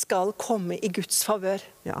 skal komme i Guds favør?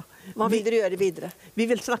 Hva vil dere gjøre videre? Vi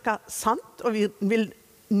vil snakke sant, og vi vil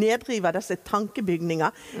nedrive disse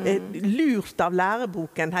tankebygninger. Lurt av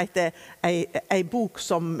læreboken heter en bok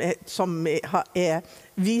som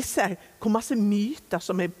viser hvor masse myter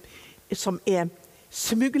som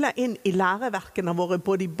smuglet inn i læreverkene våre,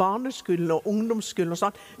 både i barneskolen og ungdomsskolen og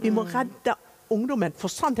sånn. Vi må redde ungdommen for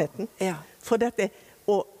sannheten. Ja. For dette,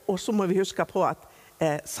 og så må vi huske på at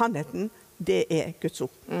sannheten, det Guds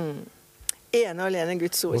ord. Ene og alene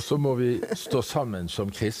Guds ord. Og så må vi stå sammen som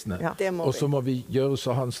kristne. Ja. Det må Og så må vi gjøre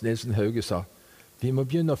som Hans Nilsen Hauge sa. Vi må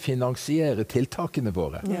begynne å finansiere tiltakene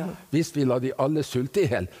våre. Ja. Hvis vi lar de alle sulte i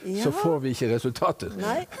hel, så får vi ikke resultater.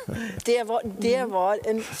 Nei, det var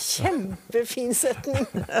en kjempefin setning.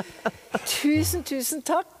 Tusen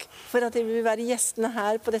takk for at dere vil være gjestene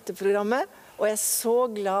her på dette programmet. Og jeg er så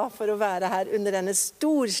glad for å være her under denne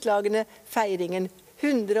storslagne feiringen.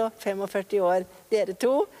 145 år, dere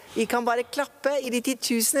to. Vi kan bare klappe i de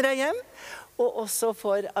titusener av hjem. Og også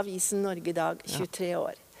for Avisen Norge i dag, 23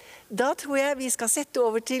 år. Da tror jeg vi skal sette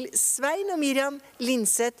over til Svein og Miriam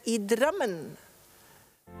Lindseth i Drammen.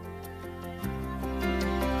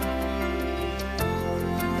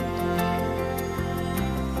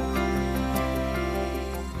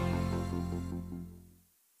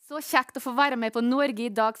 Så kjekt å få være med på Norge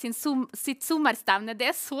i dag sitt sommerstevne.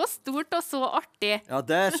 Det så stort og så artig. Ja,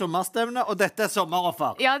 det sommerstevne, og dette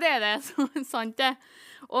sommeroffer. Ja, det det. Sant det.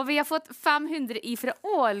 Og vi har fått 500 ifra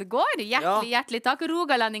Ålgård. Hjertelig takk.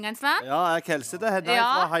 Rogalendingen, Sven. Ja, jeg kelser det henne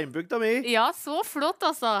fra heimbygda mi. Ja, så flott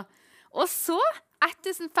altså. Og så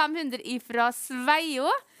 1500 ifra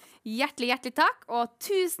Sveio. Hjertelig takk. Og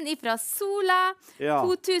 1000 ifra Sola.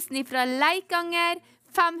 2000 ifra Leikanger.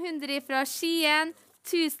 500 ifra Skien.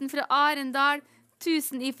 1000 fra Arendal.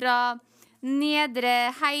 1000 ifra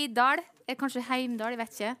Nedre Heidal. Kanskje Heimdal, jeg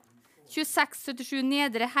vet ikke. 2677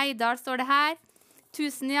 Nedre Heidal står det her.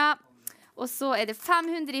 1000, ja. Og så det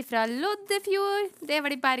 500 fra Loddefjord. Det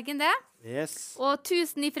var i Bergen, det. Yes. Og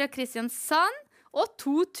 1000 fra Kristiansand. Og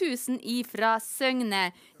 2000 fra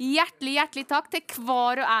Søgne. Hjertelig takk til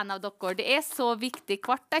hver og en av dere. Det så viktig,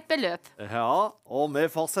 hvert et beløp. Ja, og vi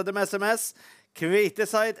fortsetter med SMS.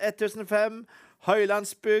 Kviteseid 1005.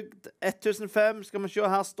 Høylandsbygd 1005. Skal vi se,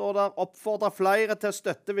 her står der oppfordre flere til å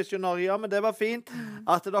støtte Visjon Norge. Ja, men det var fint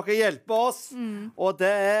at dere hjelper oss. Og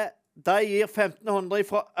de gir 1500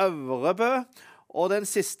 fra Øvrebø, og den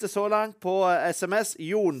siste så langt på SMS,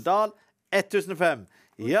 Jondal 1005.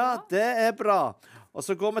 Ja, det bra. Og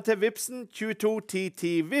så går vi til Vipsen,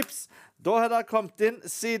 221010 Vips. Da har det kommet inn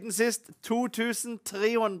siden sist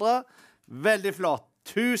 2300. Veldig flott.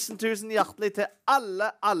 Tusen hjertelig til alle.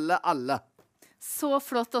 Så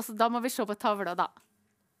flott også. Da må vi se på tavla da.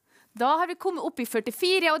 Da har vi kommet opp i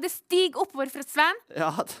 44, og det stiger oppover fra Sven.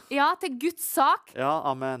 Ja, til Guds sak. Ja,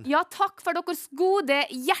 amen. Ja, takk for deres gode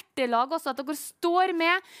hjertelag også, at dere står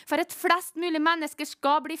med for at flest mulig mennesker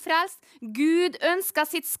skal bli frelst. Gud ønsker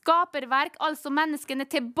sitt skaperverk, altså menneskene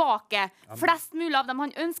tilbake. Amen. Flest mulig av dem,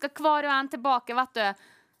 han ønsker hver og en tilbake, vet du.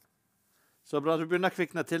 Så bra du begynner å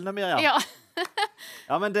kvikne til dem, Miriam. Ja.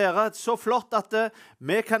 Ja, men dere, så flott at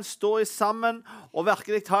vi kan stå sammen og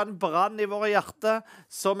virkelig ta en brann i våre hjerter,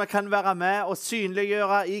 så vi kan være med og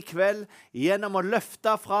synliggjøre i kveld gjennom å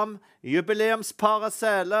løfte fram jubileumsparet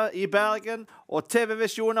Sele i Bergen og TV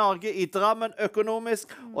Visjon Norge i Drammen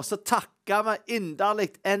økonomisk, og så takker vi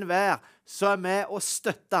inderlig enhver så med å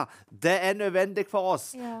støtte. Det nødvendig for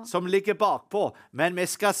oss som ligger bakpå, men vi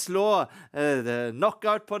skal slå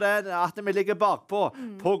knockout på det, at vi ligger bakpå,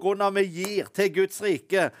 på grunn av vi gir til Guds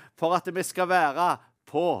rike, for at vi skal være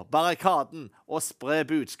på barrikaden og spre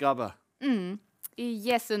budskapet. I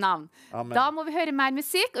Jesu navn. Amen. Da må vi høre mer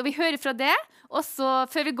musikk, og vi hører fra det, og så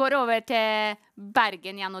før vi går over til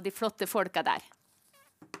Bergen igjen og de flotte folka der.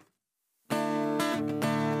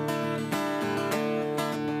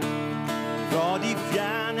 Fra de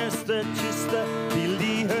fjerneste kyster til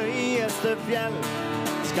de høyeste fjell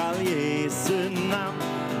skal Jesu navn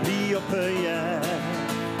bli opphøyet.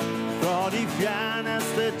 Fra de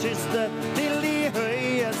fjerneste kyster til de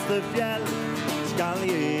høyeste fjell skal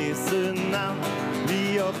Jesu navn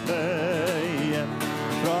bli opphøyet.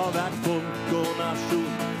 Fra hvert folk og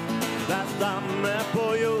nasjon, hver stamme på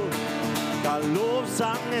jord, skal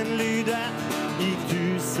lovsangen lyde i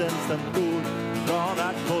tusenstemt ord. Fra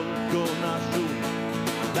hvert folk og nasjon,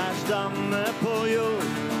 hver stamme på jord,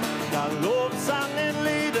 skal lovsangen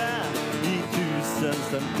lyde i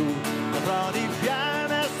tusenstemt ord. Fra de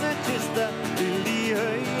fjerneste kyster til de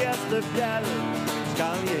høyeste fjell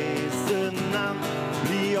skal Jesu navn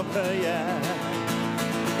bli opphøyet.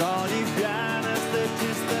 Fra de fjerneste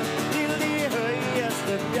kyster til de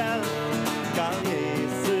høyeste fjell skal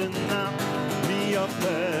Jesu navn bli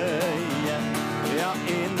opphøyet. Ja,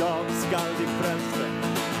 en dag skal de frelste,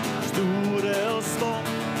 store og små,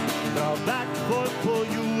 fra hvert folk på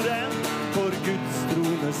jorden for Guds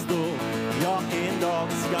trone stå. Ja, en dag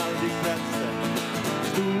skal de frelste,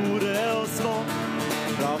 store og små,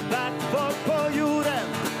 fra hvert folk på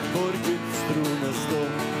jorden for Guds trone stå.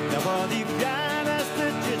 Ja, fra de fjerne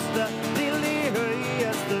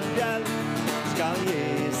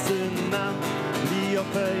Jesu navn bli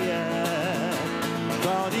opphøyet.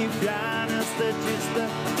 Fra de fjerneste kyster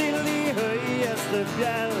til de høyeste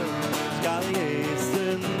fjell skal Jesu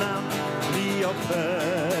navn bli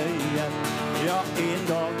opphøyet. Ja, en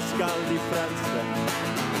dag skal de frelse,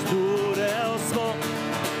 store og små,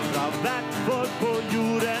 fra hvert folk på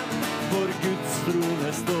jorden, for Guds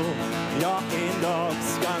trone stå. Ja, en dag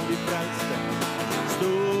skal de frelse,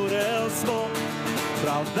 store og små,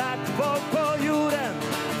 fra hvert folk på jorden,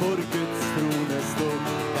 for Guds trone stå.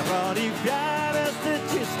 Ja, fra de fjerneste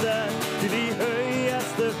kyster til de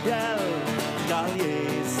høyeste fjell skal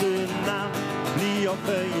Jesu navn bli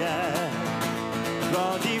opphøyet.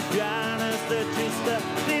 Fra de fjerneste kyster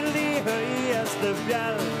til de høyeste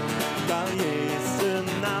fjell skal Jesu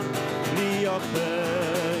navn bli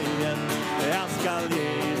opphøyet. Ja, skal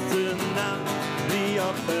Jesu navn bli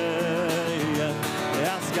opphøyet.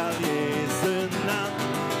 Ja, skal Jesu navn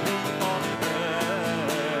bli opphøyet.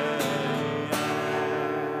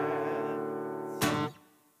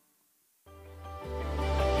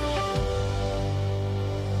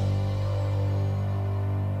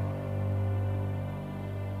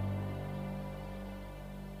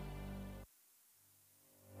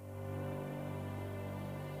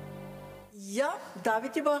 Ja, da er vi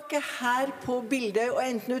tilbake her på bildet, og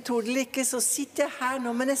enten du tror det eller ikke, så sitter jeg her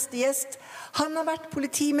nå med neste gjest. Han har vært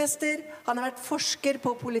politimester, han har vært forsker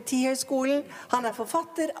på Politihøgskolen, han er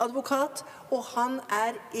forfatter, advokat, og han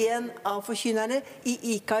er en av forkynnerne i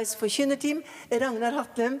IKAIs forkynnerteam. Ragnar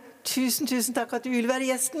Hatlem, tusen takk at du vil være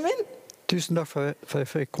gjesten min. Tusen takk for at jeg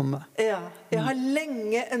fikk komme. Ja, jeg har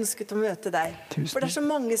lenge ønsket å møte deg. Tusen. For det er så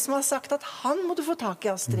mange som har sagt at han må du få tak i,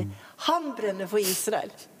 Astrid. Han brenner for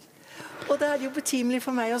Israel. Og da er det jo betimelig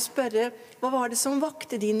for meg å spørre, hva var det som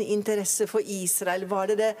vakte din interesse for Israel? Var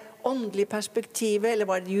det det åndelige perspektivet, eller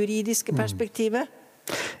var det det juridiske perspektivet?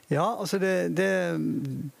 Ja, altså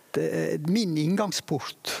min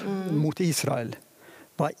inngangsport mot Israel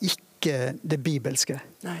var ikke det bibelske.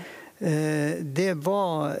 Nei. Det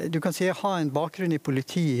var, du kan si jeg har en bakgrunn i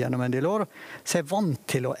politiet gjennom en del år, så jeg er vant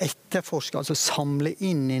til å etterforske, altså samle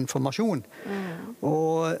inn informasjon.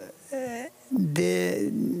 Og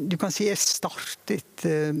du kan si jeg startet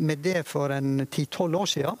med det for en 10-12 år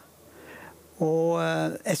siden, og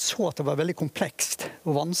jeg så at det var veldig komplekst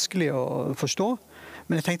og vanskelig å forstå,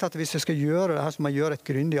 men jeg tenkte at hvis jeg skal gjøre det her, så må jeg gjøre et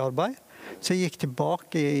grundig arbeid, så jeg gikk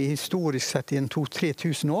tilbake historisk sett i 2-3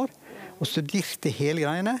 tusen år, og studerte hele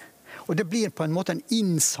greiene, og det blir på en måte en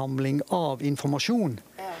innsamling av informasjon.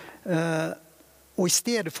 Og i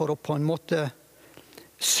stedet for å på en måte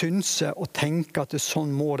synse og tenke at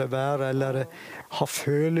sånn må det være, eller ha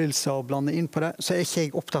følelser og blande inn på det, så er ikke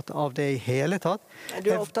jeg opptatt av det i hele tatt. Du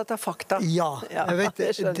er opptatt av fakta. Ja, jeg vet,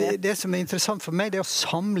 det det som er interessant for meg, det er å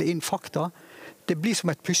samle inn fakta. Det blir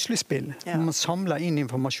som et puslespill. Ja. Man samler inn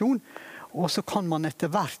informasjon, og så kan man etter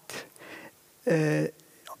hvert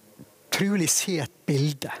trolig se et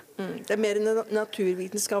bilde. Det er mer enn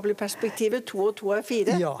naturvitenskapelig perspektivet, 2 og 2 er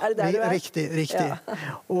 4. Ja, er det der du er? riktig. Ja.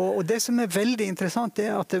 Og det som er veldig interessant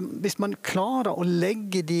er at hvis man klarer å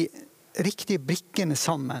legge de riktige brikkene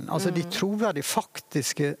sammen, altså de troverdige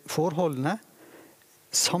faktiske forholdene,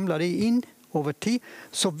 samler de inn over tid,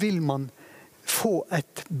 så vil man få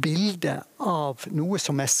et bilde av noe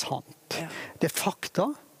som er sant. Ja. Det er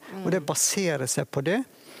fakta, og det baserer seg på det.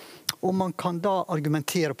 Og man kan da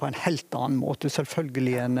argumentere på en helt annen måte,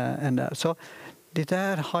 selvfølgelig, enn det. Så det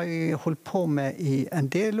der har jeg holdt på med i en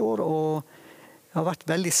del år, og det har vært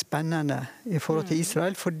veldig spennende i forhold til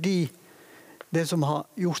Israel, fordi det som har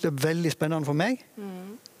gjort det veldig spennende for meg,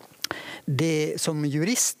 det som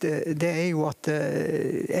jurist, det er jo at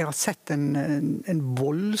jeg har sett en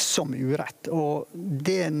voldsom urett, og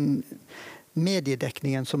den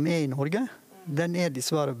mediedekningen som er i Norge, den er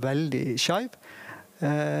dessverre veldig skeiv.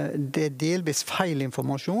 Det er delvis feil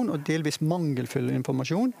informasjon og delvis mangelfull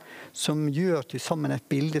informasjon som gjør til sammen et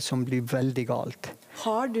bilde som blir veldig galt.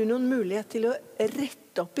 Har du noen mulighet til å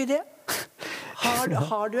rette opp i det?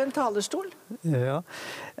 Har du en talerstol? Ja,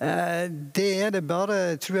 det er det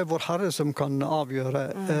bare, tror jeg, vår Herre som kan avgjøre.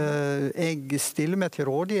 Jeg stiller meg til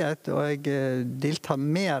rådighet, og jeg deltar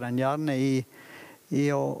mer enn gjerne i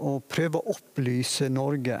å prøve å opplyse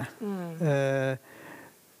Norge.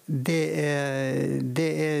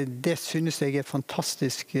 Det synes jeg er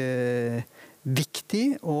fantastisk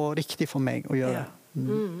viktig og riktig for meg å gjøre.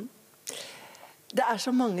 Det er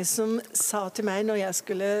så mange som sa til meg når jeg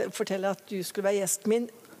skulle fortelle at du skulle være gjesten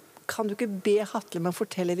min, kan du ikke be Hatlem å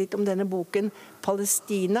fortelle litt om denne boken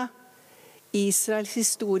Palestina, Israels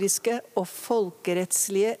historiske og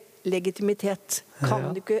folkerettslige legitimitet?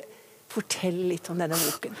 Kan du ikke fortelle litt om denne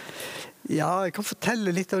boken? Ja, jeg kan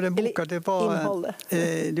fortelle litt av den boka. Det var, innholdet.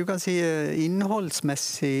 Du kan si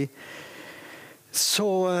innholdsmessig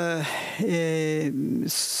så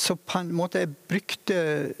på en måte jeg brukte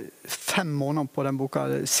 5 måneder på den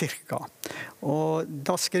boka, cirka. Og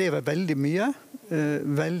da skrev jeg veldig mye,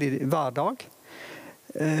 hver dag.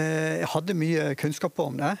 Jeg hadde mye kunnskap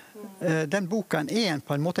om det. Den boken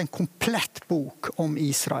på en måte en komplett bok om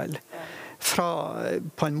Israel. Fra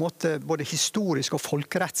på en måte både historisk og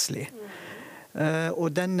folkerettslig.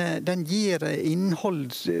 Og den gir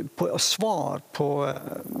innhold og svar på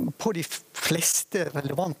de fleste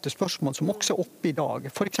relevante spørsmål som også er oppe i dag.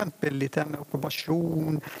 For eksempel litt med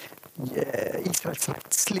okkupasjon, Israels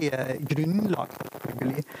rettslige grunnlag,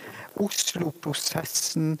 selvfølgelig,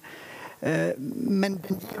 Oslo-prosessen. Men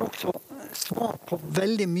den gir også svar på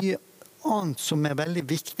veldig mye annet som er veldig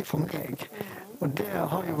viktig for meg. Og det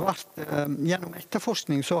har jo vært, gjennom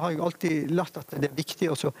etterforskning så har jeg alltid lært at det er viktig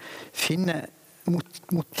å finne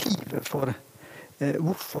motivet for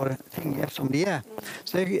hvorfor ting er som de er.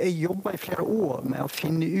 Så jeg jobbet i flere år med å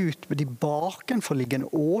finne ut de bakenforliggende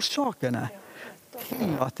årsakene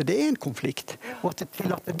til at det er en konflikt, og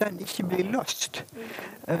til at den ikke blir løst.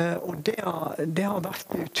 Og det har vært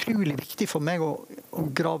utrolig viktig for meg å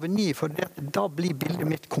grave ned, for da blir bildet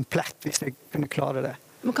mitt komplett hvis jeg kunne klare det.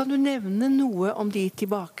 Men kan du nevne noe om de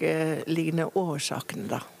tilbakeliggende årsakene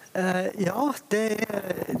da? Ja,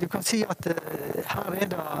 du kan si at her er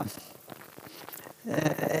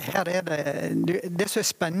det som er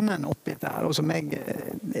spennende oppi der, og som jeg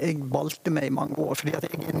valgte meg i mange år, fordi at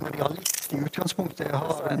jeg er en realist i utgangspunktet. Jeg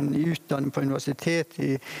har en utdanning på universitet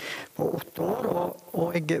på 8 år, og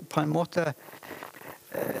jeg på en måte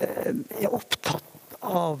er opptatt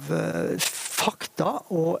av fakta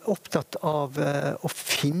og opptatt av å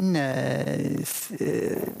finne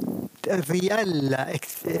reelle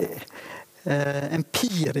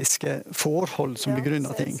empiriske forhold som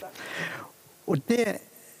begrunner ting. Og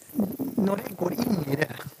når jeg går inn i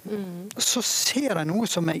det, så ser jeg noe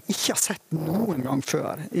som jeg ikke har sett noen gang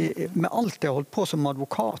før. Med alt jeg har holdt på som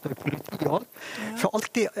advokat og politi og alt. For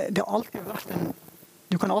det har alltid vært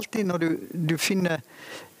du kan alltid, når du finner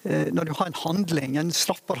når du har en handling, en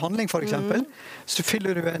straffbar handling for eksempel, så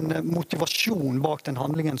fyller du en motivasjon bak den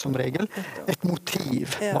handlingen som regel. Et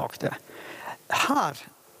motiv bak det. Her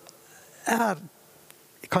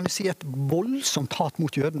kan jeg si et voldsomt hat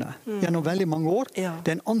mot jødene gjennom veldig mange år. Det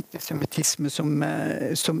er en antisemittisme som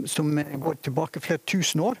går tilbake flere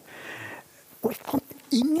tusen år. Og jeg fant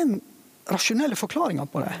ingen rasjonelle forklaringer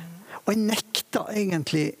på det. Og jeg nekta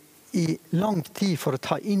egentlig i lang tid for å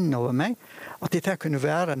ta inn over meg at dette kunne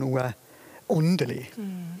være noe åndelig.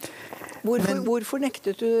 Hvorfor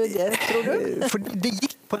nektet du det, tror du? Fordi det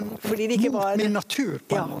gikk mot min natur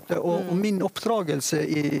på en måte, og min oppdragelse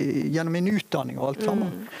gjennom min utdanning og alt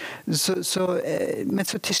sammen. Men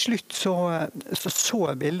så til slutt så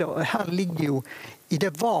jeg bildet, og her ligger jo i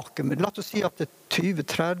det vakuumet, la oss si at det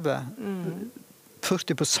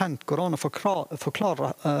 20-30-40% går an å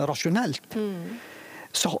forklare rasjonelt.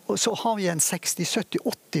 Så har vi en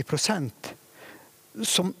 60-70-80%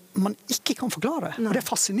 som man ikke kan forklare. Og det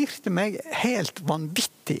fascinerte meg helt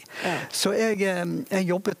vanvittig. Så jeg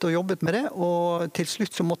jobbet med det, og til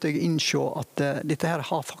slutt så måtte jeg innse at dette her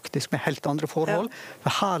har faktisk med helt andre forhold.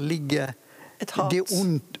 For her ligger det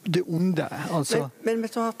onde. Altså. Men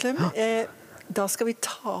vet du, Hatlem, da skal vi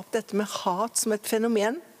ta opp dette med hat som et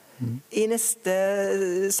fenomen i neste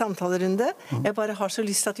samtalerunde. Jeg bare har så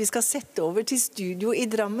lyst til at vi skal sette over til studio i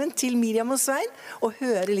Drammen, til Miriam og Svein, og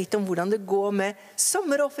høre litt om hvordan det går med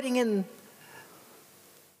sommeroffringen.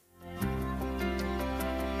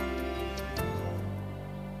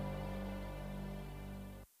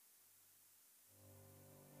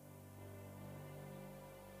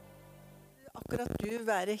 Akkurat du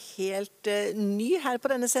være helt ny her på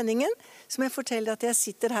denne sendingen, som jeg forteller at jeg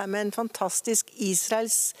sitter her med en fantastisk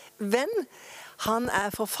Israels venn. Han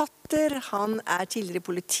er forfatter, han er tidligere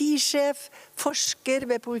politisjef, forsker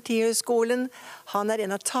ved Politihøgskolen. Han er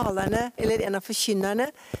en av talerne, eller en av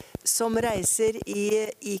forkynnerne, som reiser i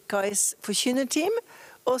IKAs forkynnerteam,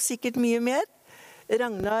 og sikkert mye mer.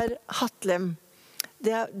 Ragnar Hatlem.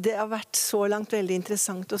 Det har vært så langt veldig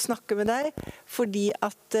interessant å snakke med deg, fordi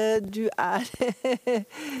at du er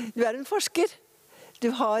en forsker. Du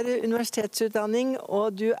har universitetsutdanning,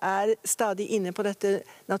 og du er stadig inne på dette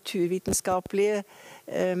naturvitenskapelige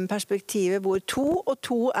perspektivet, hvor 2 og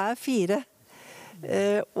 2 er 4.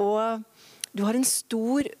 Og du har en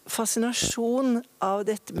stor fascinasjon av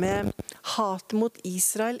dette med hat mot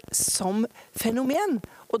Israel som fenomen.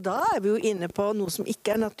 Og da er vi jo inne på noe som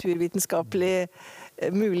ikke er naturvitenskapelig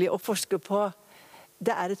mulig å forske på.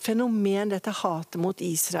 det et fenomen, dette hatet mot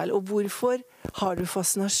Israel. Og hvorfor har du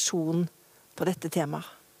fascinasjon på dette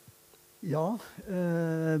temaet? Ja,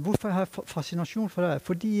 hvorfor jeg har fascinasjon for det?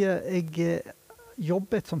 Fordi jeg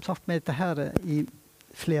jobbet som sagt med dette her i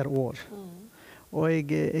flere år. Og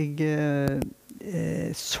jeg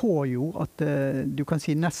så jo at du kan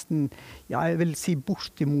si nesten, ja, jeg vil si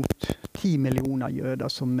bortimot 10 millioner jøder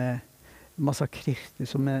som massakrert,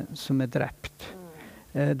 som drept.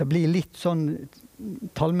 Det blir litt sånn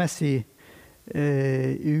tallmessig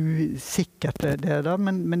usikkert det der,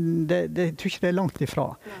 men det tror ikke det langt ifra.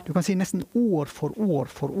 Du kan si nesten år for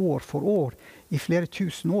år, i flere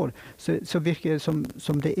tusen år, så virker det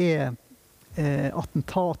som det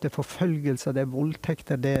attentat, det forfølgelser, det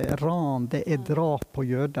voldtekter, det ran, det drap på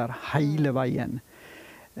jøder hele veien.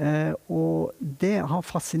 Og det har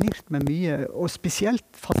fascinert meg mye, og spesielt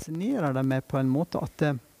fascinerer det meg på en måte at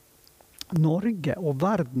Norge og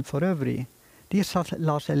verden for øvrig, de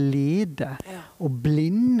lar seg lede og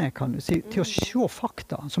blinde, kan du si, til å se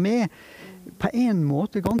fakta, som på en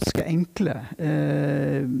måte ganske enkle,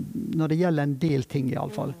 når det gjelder en del ting i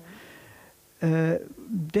alle fall.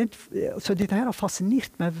 Så dette her har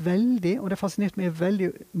fascinert meg veldig, og det har fascinert meg veldig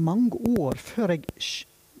mange år før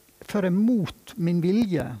jeg mot min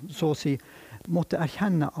vilje, så å si, måtte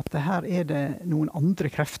erkjenne at her det noen andre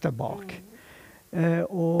krefter bak.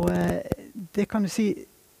 Og det kan du si,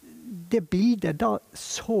 det bildet da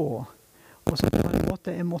så, og som på en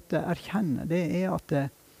måte jeg måtte erkjenne, det at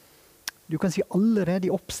du kan si allerede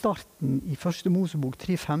i oppstarten i første Mosebok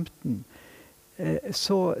 3:15,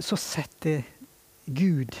 så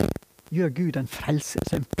gjør Gud en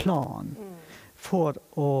frelselse, en plan for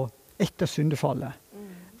etter syndefallet,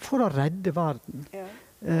 for å redde verden.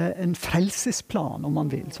 En frelsesplan, om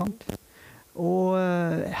man vil, sant? Og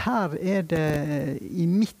her det, i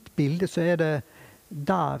mitt bilde, så det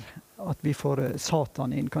der at vi får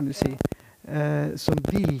Satan inn, kan du si, som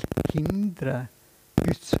vil hindre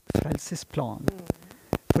Guds frelsesplan.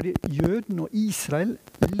 Fordi jøden og Israel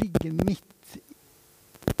ligger midt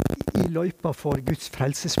i løypa for Guds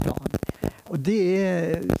frelsesplan. Og det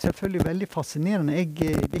selvfølgelig veldig fascinerende.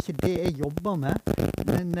 Det ikke det jeg jobber med,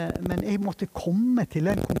 men jeg måtte komme til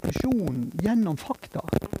den konklusjonen gjennom fakta.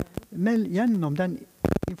 Gjennom den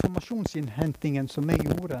informasjonsinnhentingen som jeg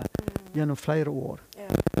gjorde gjennom flere år.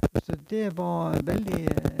 Så det var veldig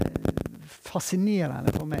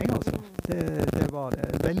fascinerende for meg, altså. Det var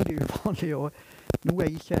veldig uvanlig, og noe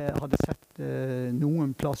jeg ikke hadde sett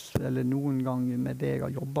noen plass eller noen gang med det jeg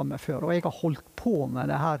har jobbet med før. Og jeg har holdt på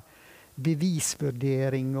med det her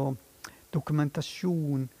bevisvurdering og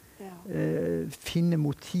dokumentasjon, finne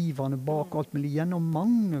motivene bak alt mulig. Gjennom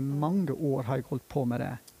mange år har jeg holdt på med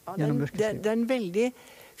det. Det en veldig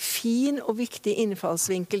fin og viktig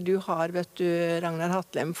innfallsvinkel du har, vet du, Ragnar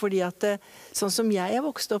Hatlem, fordi at sånn som jeg har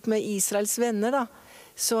vokst opp med Israels venner, da,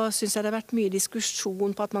 så synes jeg det har vært mye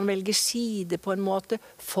diskusjon på at man velger side på en måte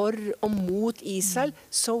for og mot Israel.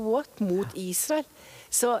 So what? Mot Israel.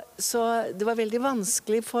 Så det var veldig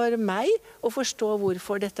vanskelig for meg å forstå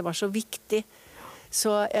hvorfor dette var så viktig.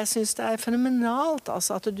 Så jeg synes det fenomenalt,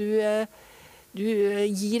 altså, at du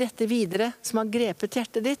gir dette videre, som har grepet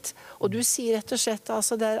hjertet ditt. Og du sier rett og slett,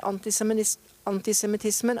 altså,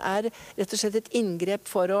 antisemittismen rett og slett et inngrep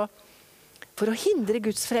for å hindre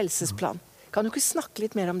Guds frelsesplan. Kan du ikke snakke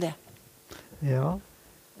litt mer om det? Ja.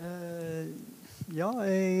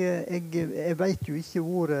 Jeg vet jo ikke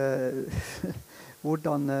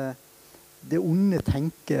hvordan det onde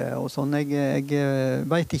tenker og sånn. Jeg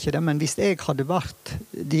vet ikke det, men hvis jeg hadde vært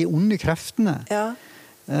de onde kreftene,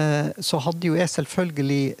 så hadde jo jeg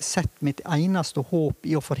selvfølgelig sett mitt eneste håp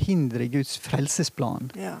i å forhindre Guds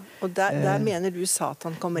frelsesplan. Ja, og der mener du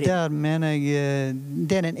Satan kommer inn? Der mener jeg,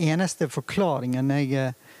 det den eneste forklaringen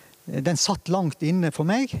den satt langt inne for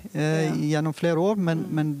meg gjennom flere år,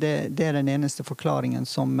 men det den eneste forklaringen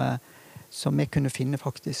som jeg kunne finne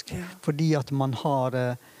faktisk. Fordi at man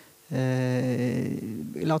har,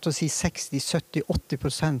 la oss si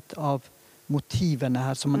 60-70-80% av motivene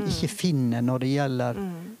her som man ikke finner når det gjelder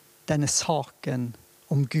denne saken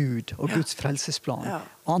om Gud og Guds frelsesplan,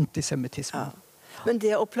 antisemittisme. Men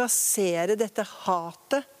det å plassere dette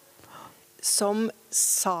hatet som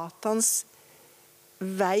Satans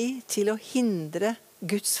vei til å hindre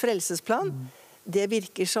Guds frelsesplan, det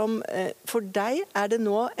virker som, for deg det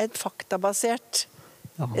nå en faktabasert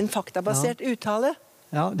uttale.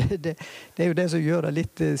 Ja, det jo det som gjør det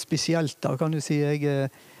litt spesielt da, kan du si. Jeg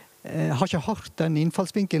har ikke hørt den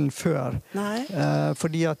innfallsvinkelen før,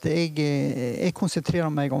 fordi at jeg konsentrerer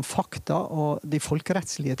meg om fakta og de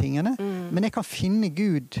folkerettslige tingene, men jeg kan finne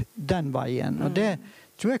Gud den veien, og det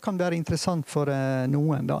tror jeg kan være interessant for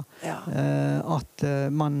noen da. Ja. At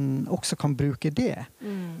man også kan bruke det.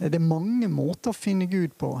 Det er mange måter å finne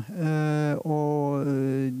Gud på. Og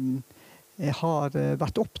jeg har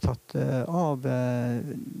vært opptatt av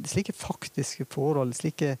slike faktiske forhold,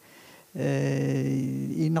 slike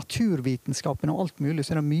i naturvitenskapen og alt mulig,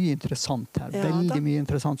 så er det mye interessant her. Veldig mye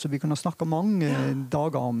interessant, så vi kunne snakke mange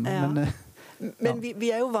dager om. Men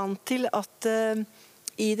vi er jo vant til at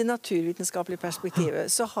i det naturvitenskapelige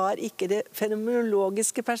perspektivet så har ikke det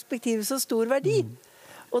fenomenologiske perspektivet så stor verdi.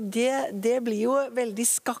 Og det blir jo veldig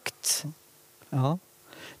skakt. Ja,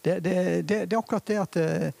 det er akkurat det at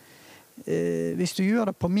hvis du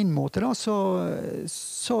gjør det på min måte da, så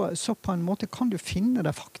på en måte kan du finne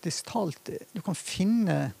det faktisk talt. Du kan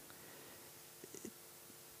finne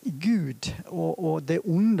Gud og det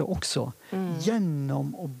onde også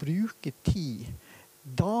gjennom å bruke tid,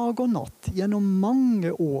 dag og natt, gjennom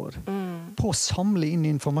mange år på å samle inn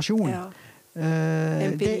informasjon.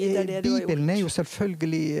 Bibelen er jo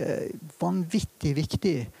selvfølgelig vanvittig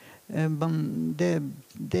viktig.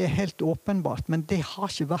 Det er helt åpenbart, men det har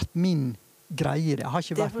ikke vært min greie. Det har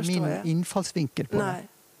ikke vært min innfallsvinkel på det.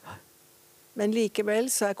 Men likevel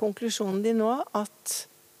så er konklusjonen din nå at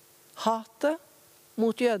hatet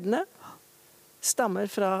mot jødene stammer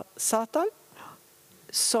fra Satan,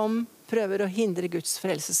 som prøver å hindre Guds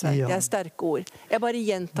frelsesverk. Det er sterke ord. Jeg bare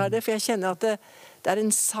gjentar det, for jeg kjenner at det er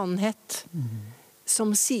en sannhet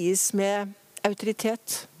som sies med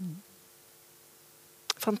autoritet.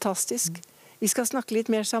 Fantastisk. Vi skal snakke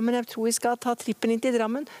litt mer sammen. Jeg tror vi skal ta trippen inn til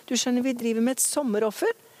Drammen. Du skjønner, vi driver med et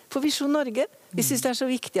sommeroffer for Visjon Norge. Vi synes det er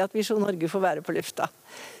så viktig at Visjon Norge får være på lufta.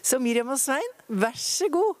 Så Miriam og Svein, vær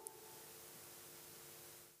så god!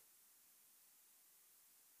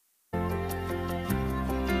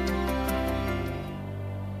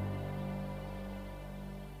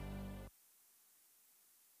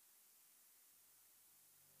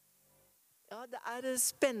 Ja, det er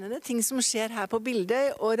spennende ting som skjer her på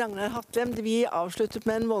bildet, og Ragnar Hatlem, vi avsluttet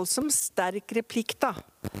med en voldsom sterk replikk da,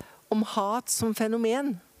 om hat som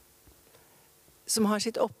fenomen, som har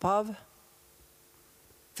sitt opphav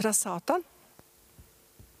fra Satan,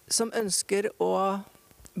 som ønsker å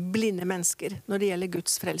blinde mennesker når det gjelder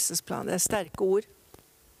Guds frelsesplan. Det er sterke ord.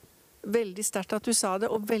 Veldig sterkt at du sa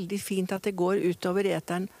det, og veldig fint at det går utover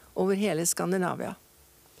eteren over hele Skandinavia.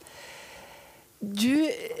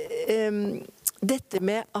 Dette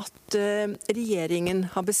med at regjeringen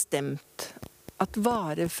har bestemt at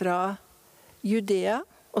varer fra Judea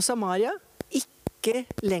og Samaria ikke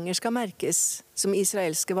lenger skal merkes som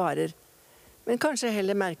israelske varer, men kanskje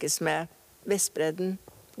heller merkes med Vestbredden,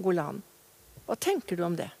 Golan. Hva tenker du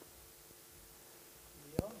om det?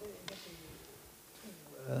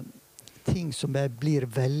 Ting som blir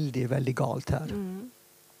veldig, veldig galt her.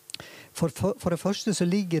 For det første så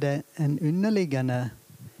ligger det en underliggende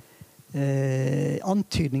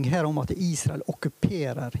antydning her om at Israel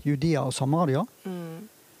okkuperer Judea og Samaria.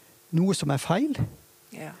 Noe som er feil.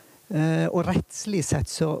 Og rettslig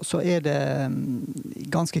sett så er det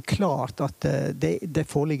ganske klart at det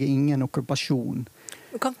foreligger ingen okkupasjon.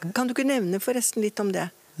 Kan du ikke nevne forresten litt om det?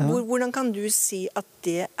 Hvordan kan du si at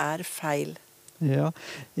det er feil? Ja,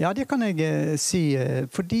 det kan jeg si.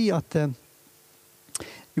 Fordi at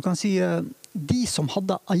du kan si de som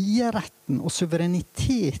hadde eierretten og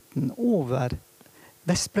suvereniteten over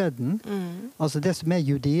Vestbredden, altså det som er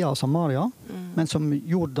Judea og Samaria, men som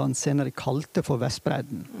Jordan senere kalte for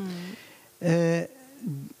Vestbredden.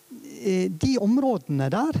 De områdene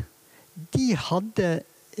der, de hadde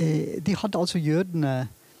altså jødene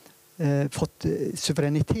fått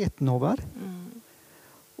suvereniteten over.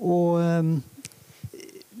 Og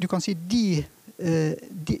du kan si de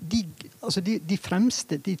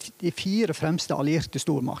fire fremste allierte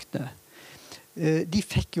stormaktene, de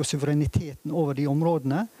fikk jo suvereniteten over de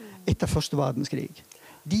områdene etter første verdenskrig.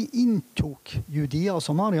 De inntok Judea og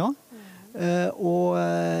Samaria, og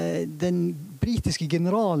den britiske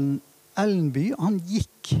generalen Allenby, han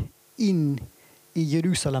gikk inn i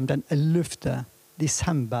Jerusalem den 11.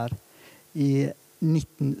 desember i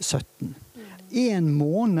 1917. 1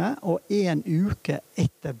 måned og 1 uke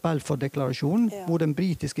etter Balfour-deklarasjonen, hvor den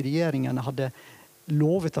britiske regjeringen hadde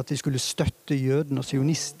lovet at de skulle støtte jødene og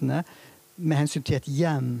sionistene med hensyn til et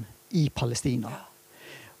hjem i Palestina.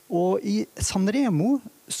 Og i Sanremo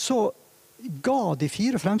så ga de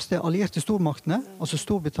 4 fremste allierte stormaktene, altså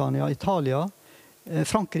Storbritannia, Italia,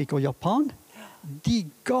 Frankrike og Japan, de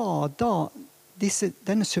ga da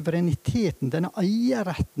denne suvereniteten, denne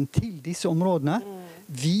eierretten til disse områdene,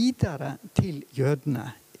 videre til jødene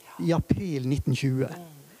i april 1920.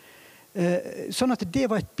 Sånn at det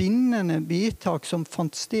var et bindende vedtak som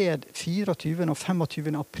fant sted 24. og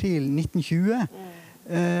 25. april 1920.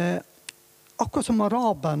 Akkurat som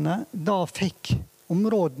araberne da fikk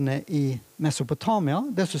områdene i Mesopotamia,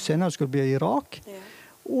 det som senere skulle bli Irak,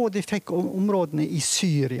 og de fikk områdene i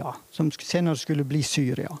Syria, som senere skulle bli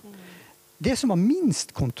Syria. Det som var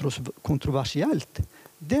minst kontroversielt,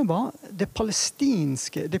 det var de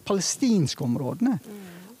palestinske områdene.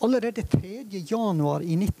 Allerede 3. januar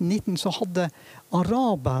i 1919 så hadde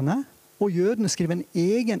araberne og jødene skrevet en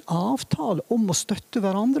egen avtale om å støtte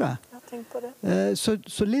hverandre. Ja, tenk på det.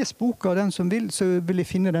 Så les boka, den som vil, så vil jeg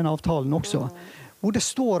finne den avtalen også. Hvor det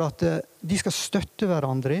står at de skal støtte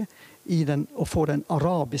hverandre og få den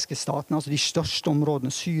arabiske staten, altså de største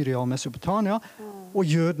områdene, Syria og Mesopotamia, og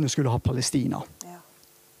jødene skulle ha Palestina.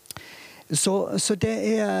 Så det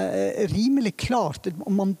er rimelig klart.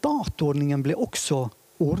 Mandatordningen ble også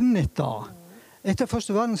ordnet da. Etter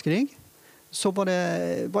første verdenskrig så var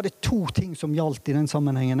det 2 ting som gjaldt i den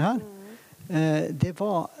sammenhengen her. Det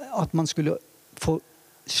var at man skulle få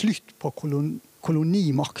slutt på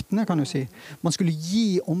kolonimaktene, kan du si. Man skulle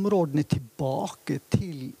gi områdene tilbake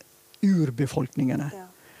til urbefolkningene.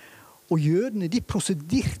 Og jødene, de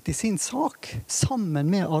prosederte sin sak sammen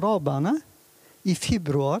med araberne i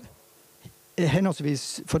februar,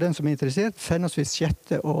 henholdsvis, for den som er interessert, henholdsvis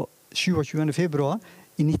 6. og 27. februar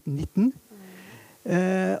i 1919.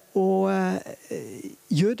 Og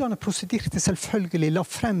jødene prosederte selvfølgelig, la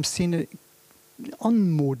frem sine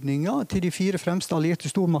anmodninger til de 4 fremste allierte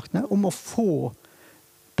stormaktene om å få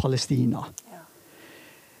Palestina.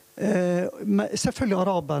 Selvfølgelig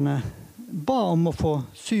araberne ba om å få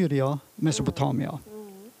Syria, Mesopotamia.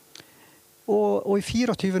 Og i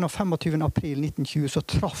 24. og 25. april 1920 så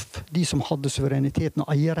traff de som hadde suvereniteten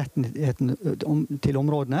og eierretten til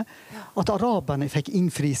områdene, at araberne fikk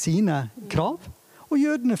innfri sine krav, og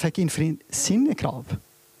jødene fikk innfri sine krav.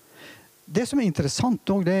 Det som er interessant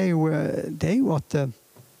også, det er jo at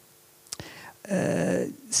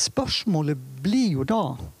spørsmålet blir jo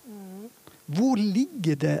da, hvor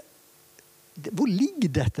ligger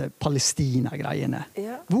dette Palestina-greiene?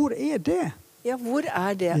 Hvor er det? Ja, hvor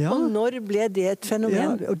er det? Og når ble det et fenomen?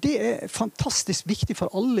 Ja, og det er fantastisk viktig for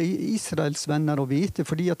alle Israels venner å vite,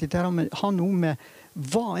 fordi at det har noe med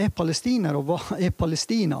hva er palestiner og hva er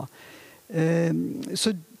Palestina.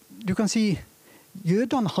 Så du kan si,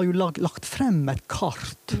 jødene har jo lagt frem et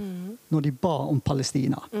kart når de ba om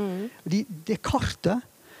Palestina. Det kartet,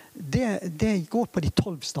 det går på de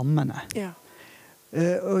 12 stammene.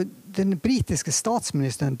 Og den britiske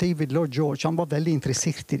statsministeren David Lloyd George, han var veldig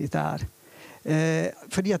interessert i dette her.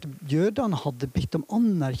 Fordi at jødene hadde bedt om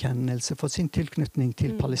anerkjennelse for sin tilknytning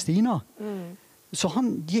til Palestina. Så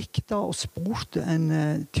han gikk da og spurte en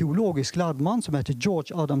teologisk lærd mann som heter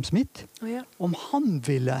George Adam Smith, om han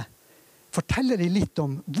ville fortelle dem litt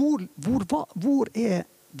om hvor er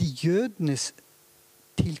de jødenes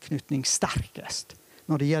tilknytning sterkest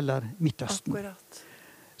når det gjelder Midtøsten.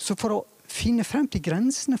 Så for å finne frem til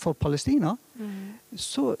grensene for Palestina,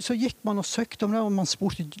 så gikk man og søkte om det, og man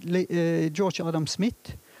spurte George Adam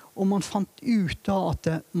Smith, og man fant ut da at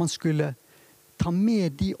man skulle ta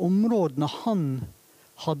med de områdene han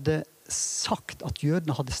hadde sagt at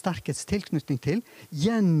jødene hadde sterkest tilknytning til,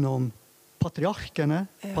 gjennom patriarkene,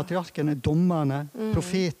 dommerne,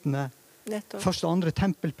 profetene, første og andre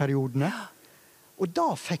tempelperiodene. Og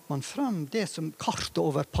da fikk man frem det som kartet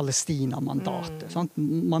over Palestina-mandatet.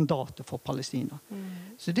 Mandatet for Palestina.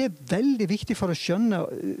 Så det er veldig viktig for å skjønne,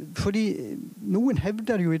 fordi noen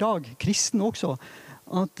hevder jo i dag, kristne også,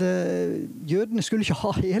 at jødene skulle ikke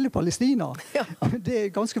ha hele Palestina. Det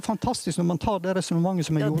er ganske fantastisk når man tar det resonemanget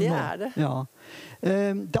som er gjort nå. Ja, det er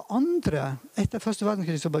det. Det andre, etter første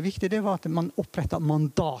verdenskrig, som var viktig, det var at man opprettet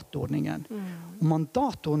mandatordningen. Og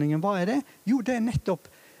mandatordningen, hva er det? Jo, det er nettopp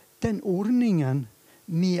den ordningen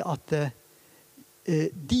med at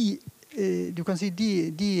du kan si,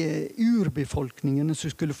 de urbefolkningene som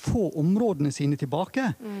skulle få områdene sine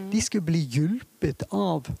tilbake, de skulle bli hjulpet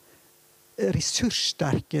av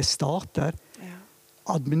ressurssterke stater,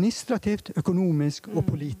 administrativt, økonomisk og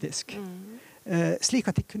politisk. Slik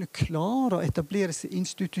at de kunne klare å etablere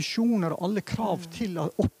institusjoner og alle krav til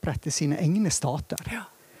å opprette sine egne stater.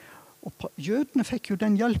 Og jødene fikk jo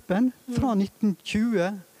den hjelpen fra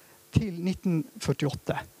 1920 til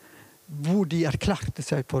 1948, hvor de erklærte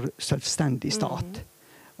seg for selvstendig stat.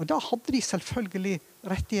 Og da hadde de selvfølgelig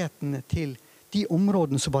rettighetene til de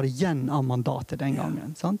områdene som var igjen av mandatet den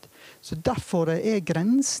gangen. Sant? Så derfor er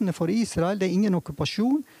grensene for Israel, det er ingen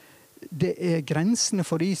okkupasjon, det er grensene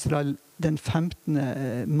for Israel den 15.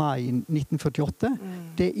 mai 1948.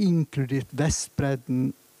 Det er inkludert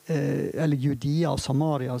Vestbredden, eller Judea og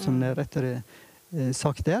Samaria, som det rettere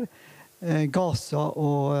sagt der, Gaza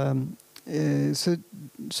og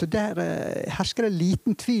så der hersker det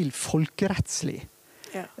liten tvil folkerettslig.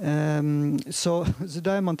 Ja. Så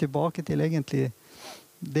da man tilbake til egentlig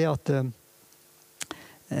det at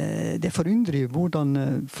det forundrer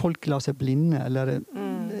hvordan folk lar seg blinde, eller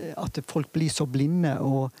at folk blir så blinde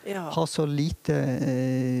og har så lite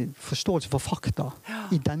forståelse for fakta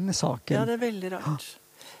i denne saken. Ja, det veldig rart.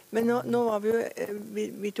 Men nå var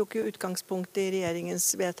vi tok jo utgangspunkt i regjeringens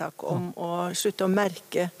vedtak om å slutte å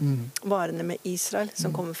merke varene med Israel,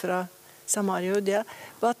 som kommer fra Samaria og Judea.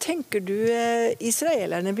 Hva tenker du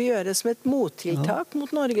israelerne vil gjøre som et mottiltak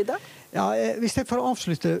mot Norge da? Ja, hvis jeg får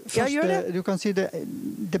avslutte først, du kan si det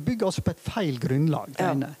bygger altså på et feil grunnlag.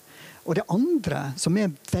 Og det andre som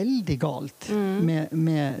veldig galt med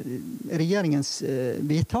regjeringens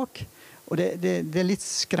vedtak, og det litt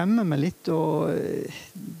skremmer meg litt, og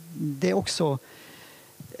det også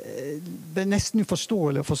nesten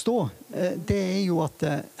uforståelig å forstå, det jo at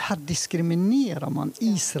her diskriminerer man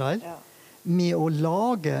Israel med å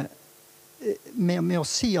lage, med å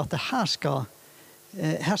si at her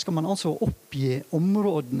skal man altså oppgi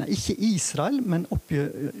områdene, ikke Israel, men oppgi,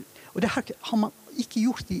 og det her har man ikke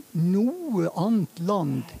gjort i noe annet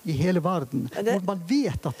land i hele verden, hvor man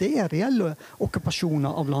vet at det reelle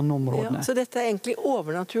okkupasjoner av landområdene. Ja, så dette egentlig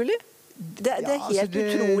overnaturlig? Det helt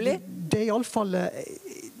utrolig. Det i alle fall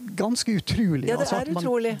ganske utrolig. Ja, det altså at man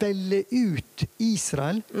utrolig. velger ut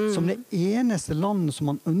Israel som det eneste landet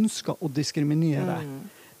som man ønsker å diskriminere.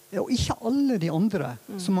 Og ikke alle de andre,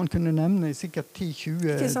 som man kunne nevne sikkert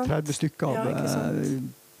 10-20-30 stykker av.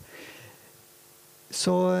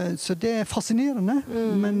 Så det fascinerende,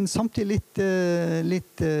 men samtidig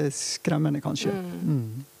litt skremmende kanskje.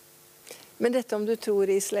 Men dette om du tror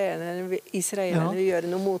israelerne vil gjøre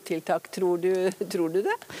noe mottiltak, tror du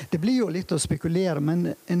det? Det blir jo litt å spekulere, men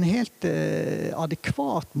en helt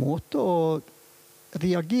adekvat måte å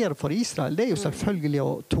reagere for Israel, det jo selvfølgelig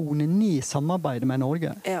å tone ned samarbeidet med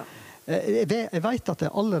Norge. Ja. Jeg vet at det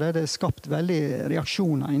allerede skapt veldig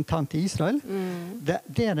reaksjoner internt i Israel. Det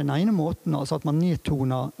den ene måten, altså at man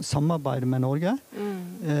nedtoner samarbeidet med Norge.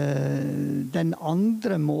 Den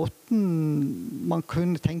andre måten man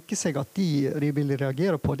kunne tenke seg at de ville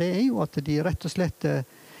reagere på, det jo at de rett og slett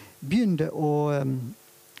begynner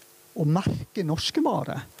å merke norske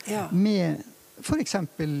varer. Med for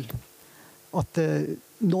eksempel at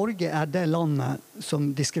Norge det landet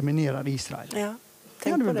som diskriminerer Israel. Ja. Det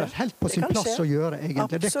hadde vel vært helt på sin plass å gjøre, egentlig.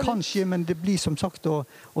 Absolutt. Det kan skje, men det blir som sagt å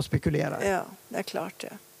spekulere. Ja, det klart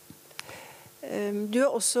det. Du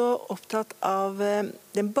også opptatt av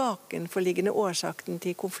den bakenforliggende årsaken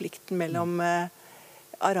til konflikten mellom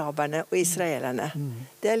araberne og israelerne.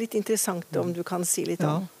 Det litt interessant om du kan si litt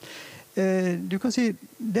om. Du kan si,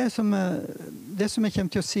 det som jeg kommer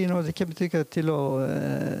til å si nå, det kommer ikke til å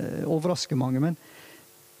overraske mange, men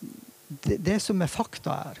det som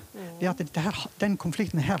fakta det at den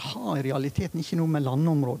konflikten her har i realiteten ikke noe med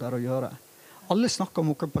landområder å gjøre. Alle snakker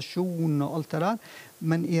om okkupasjon og alt det der,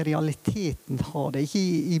 men i realiteten har det ikke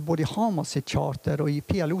i både Hamas sitt charter og i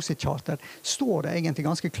PLO sitt charter står det egentlig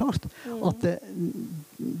ganske klart at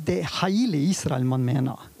det hele Israel man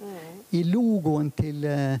mener. I logoen til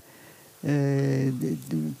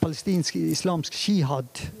palestinsk islamsk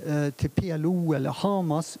jihad til PLO eller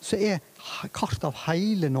Hamas, så kart av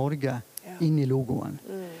hele Norge inn i logoen.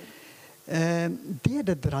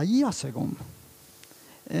 Det dreier seg om,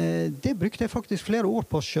 det brukte jeg faktisk flere år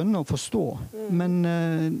på å skjønne og forstå. Men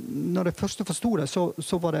når jeg først forstod det,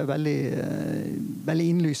 så var det veldig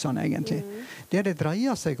innlysende egentlig. Det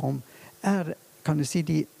dreier seg om kan du si,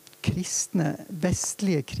 de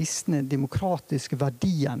vestlige kristne demokratiske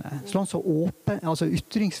verdiene, sånn som altså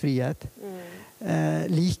ytringsfrihet,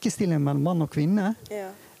 likestilling mellom mann og kvinne,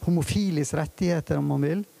 homofiles rettigheter om man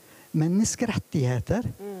vil, menneskerettigheter,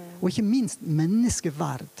 og ikke minst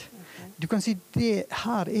menneskeverd. Du kan si det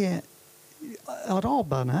her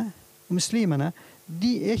araberne og muslimene,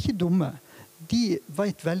 de ikke dumme. De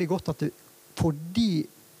vet veldig godt at for de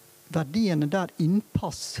verdiene der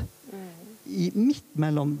innpass midt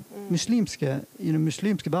mellom i den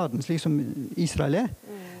muslimske verden, slik som Israel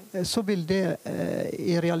så vil det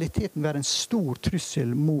i realiteten være en stor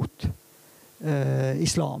trussel mot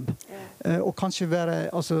islam. Og kanskje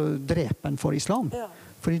være drepen for islam.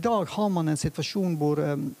 For i dag har man en situasjon hvor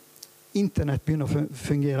internett begynner å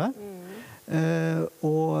fungere.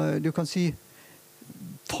 Og du kan si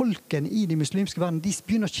folken i de muslimske verden, de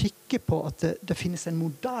begynner å kikke på at det finnes en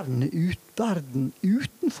moderne verden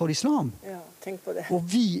utenfor islam. Ja, tenk på det. Og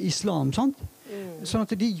vi islam, sant? Sånn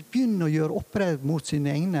at de begynner å gjøre opprør mot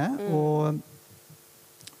sine egne,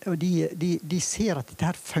 de ser at dette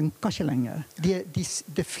her funker ikke lenger.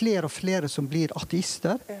 Det flere og flere som blir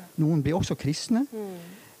ateister. Noen blir også kristne.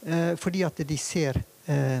 Fordi at de ser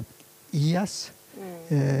IS.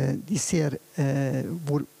 De ser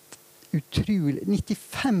hvor utrolig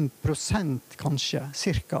 95% kanskje,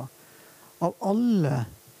 cirka, av alle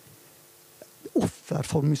offer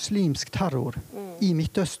for muslimsk terror i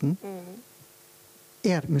Midtøsten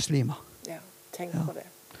er muslimer. Ja, tenk på det.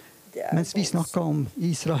 Mens vi snakker om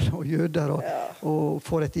Israel og jøder og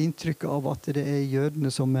får et inntrykk av at det er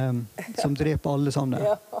jødene som dreper alle sammen.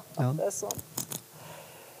 Ja, det er sånn.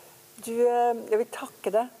 Jeg vil takke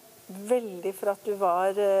deg veldig for at du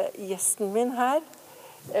var gjesten min her.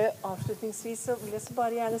 Avslutningsvis så vil jeg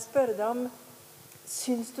bare gjerne spørre deg om,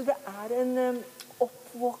 synes du det er en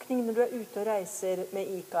oppvåkning når du er ute og reiser med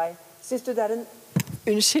IKAI? Synes du det er en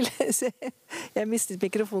Unnskyld, jeg mistet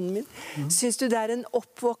mikrofonen min. Synes du det er en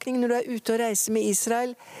oppvåkning når du er ute og reiser med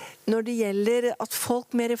Israel, når det gjelder at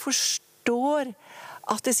folk mer forstår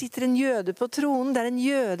at det sitter en jøde på tronen, det er en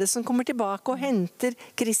jøde som kommer tilbake og henter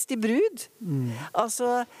Kristi brud?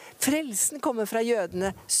 Altså, frelsen kommer fra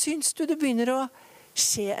jødene. Synes du det begynner å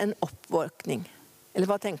skje en oppvåkning? Eller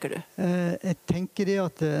hva tenker du? Jeg tenker det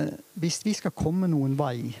at hvis vi skal komme noen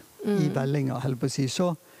vei i vellinga,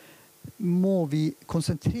 så må vi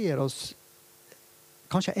konsentrere oss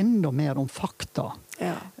kanskje enda mer om fakta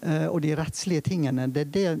og de rettslige tingene.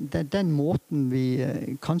 Det er den måten vi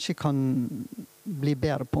kanskje kan bli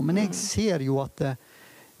bedre på. Men jeg ser jo at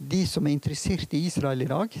de som er interessert i Israel i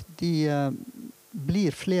dag, de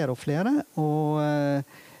blir flere og flere, og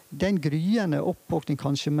det er en gryende oppvåkning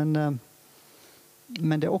kanskje, men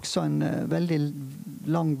det er også en veldig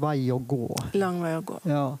lang vei å gå. Lang vei å gå.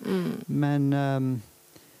 Ja, men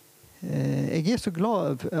jeg er så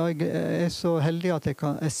glad, jeg er så heldig at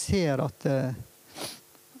jeg ser at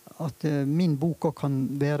min bok også kan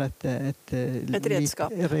være et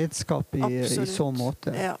redskap i så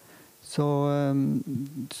måte. Ja. Så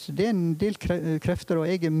det er en del krefter, og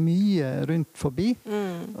jeg er mye rundt forbi,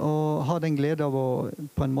 og har den glede av å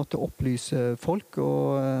på en måte opplyse folk,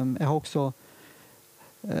 og jeg har også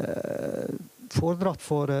foredratt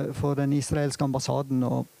for den israelske ambassaden,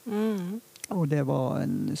 og det var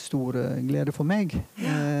en stor glede for meg.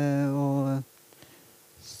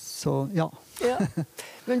 Så, ja.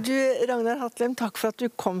 Men du, Ragnar Hattlem, takk for at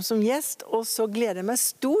du kom som gjest, og så gleder jeg meg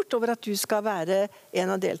stort over at du skal være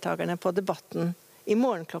en av deltakerne på debatten i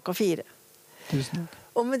morgen 4:00. Tusen takk.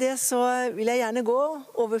 Og med det så vil jeg gjerne gå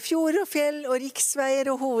over fjord og fjell og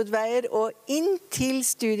riksveier og hovedveier og inn til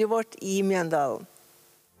studiet vårt i Mjøndalen.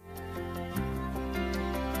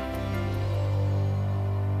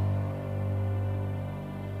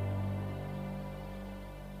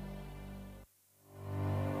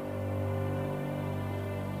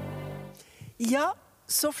 Ja,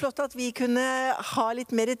 så flott at vi kunne ha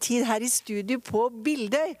litt mer tid her i studio på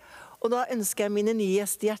Bildøy. Og da ønsker jeg mine nye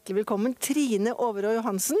gjester hjertelig velkommen. Trine Overå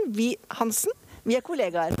Hansen. Vi er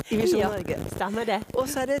kollegaer i Visjon Norge. Stemmer det. Og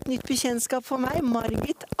så er det et nytt bekjentskap for meg,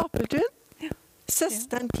 Margit Appeltun.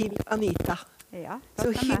 Søsteren til Anita. Ja,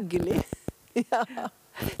 så hyggelig. Ja.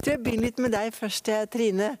 Så jeg begynner litt med deg først,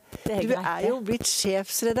 Trine. Du er jo blitt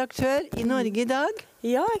sjefsredaktør i Norge i dag.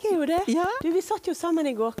 Ja, jeg er jo det. Ja. Vi satt jo sammen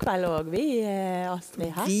i går kveld også, vi, Astrid,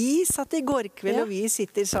 her. Vi satt i går kveld, og vi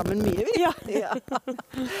sitter sammen mye, vi. Ja.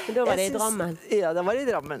 Da var det i Drammen. Ja, da var det i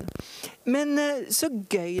Drammen. Men så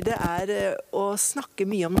gøy det er å snakke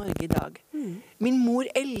mye om Norge i dag. Min mor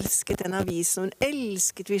elsket den avisen, hun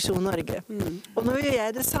elsket Visjon Norge. Og nå gjør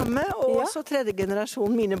jeg det samme, og også tredje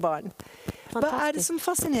generasjon, mine barn. Hva er det som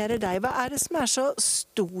fascinerer deg? Hva er det som er så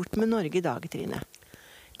stort med Norge i dag, Trine?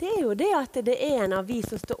 Det er jo det at det er en avis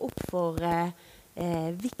som står opp for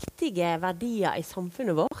viktige verdier i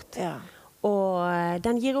samfunnet vårt. Ja. Og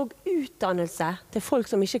den gir også utdannelse til folk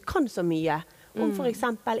som ikke kan så mye. Om for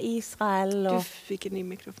eksempel Israel. Og du fikk en ny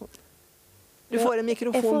mikrofon. Du får en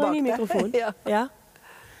mikrofon bak deg. Jeg får en ny mikrofon, ja.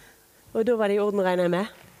 Og da var det i orden, regner jeg med.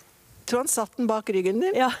 Jeg tror han satt den bak ryggen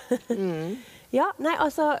din. Ja. Ja, nei,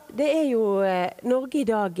 altså, det er jo Norge i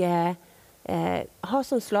dag har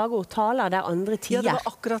som slagord taler der andre tier. Ja, det var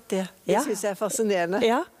akkurat det. Det synes jeg er fascinerende.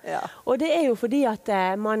 Ja. Og det er jo fordi at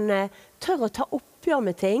man tør å ta oppgjør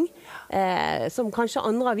med ting som kanskje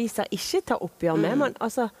andre aviser ikke tar oppgjør med. Men,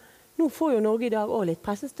 altså, nå får jo Norge i dag også litt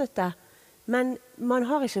pressestøtte, men man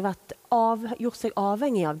har ikke gjort seg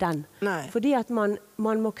avhengig av den. Nei. Fordi at man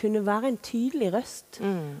må kunne være en tydelig røst,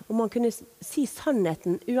 og man kunne si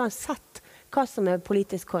sannheten uansett hva som er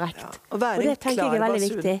politisk korrekt. Ja, og det tenker jeg er veldig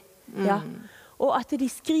viktig. Ja. Og at de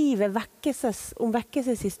skriver om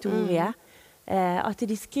vekkelseshistorie at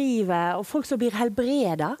de skriver, og folk som blir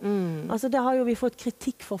helbredet. Altså, det har jo vi fått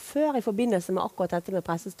kritikk for før i forbindelse med akkurat dette med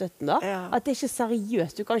pressestøtten. Da. Ja. At det er ikke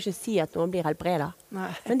seriøst. Du kan ikke si at noen blir helbredet.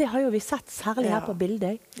 Nei. Men det har jo vi sett særlig her på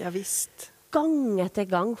bildet. Ja, visst. Gang etter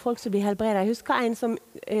gang, folk som blir helbredet. Jeg husker en som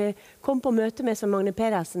kom på møte med som Magne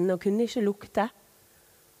Pedersen og kunne ikke lukte.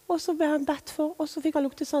 Og så ble han bedt for, og så fikk han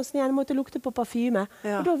luktesansen igjen. Måtte lukte på parfyme.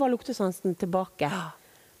 Ja. Og da var luktesansen tilbake.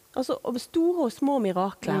 Altså, store og små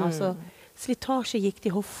mirakler. Altså, slitasje gikk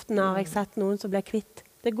til hoftene, har jeg sett noen som ble kvitt.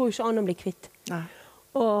 Det går jo ikke an å bli kvitt. Nei.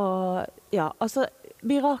 Og ja, altså,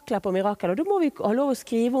 mirakler på mirakler. Og da må vi ha lov å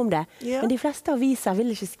skrive om det. Ja. Men de fleste aviser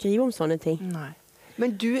vil ikke skrive om sånne ting. Nei.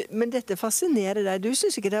 Men dette fascinerer deg. Du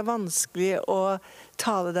synes ikke det er vanskelig å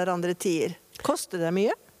tale der andre tider. Koster det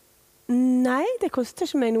mye? Nei, det koster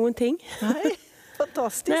ikke meg noen ting. Nei,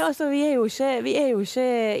 fantastisk. Nei, altså, vi er jo ikke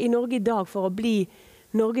i Norge i dag for å bli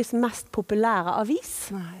Norges mest populære avis.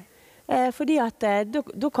 Nei. Fordi at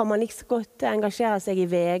da kan man like så godt engasjere seg i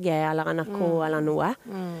VG eller NRK eller noe.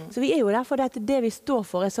 Så vi er jo der for at det vi står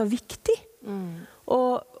for er så viktig.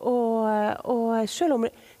 Og selv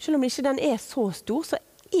om ikke den er så stor, så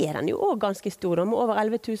er den jo også ganske stor. Med over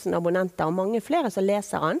 11 000 abonnenter og mange flere som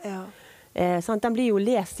leser den. Ja. Den blir jo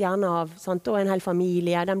lest gjerne av og en hel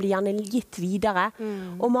familie. Den blir gjerne gitt videre.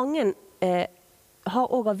 Og mange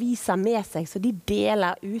har også aviser med seg, så de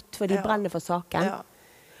deler ut, for de brenner for saken. Ja.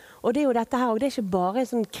 Og det er jo dette her, og det er ikke bare en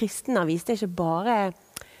sånn kristen avis, det er ikke bare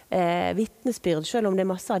vitnesbyrd, selv om det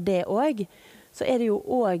er masse av det også, så er det jo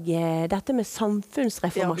også dette med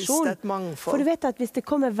samfunnsreformasjon. Ja, visst, et mangfold. For du vet at hvis det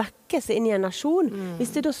kommer vekkelse inn i en nasjon,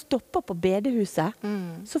 hvis det da stopper på bedehuset,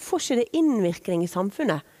 så får ikke det innvirkning i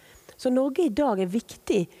samfunnet. Så Norge i dag er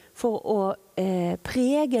viktig for å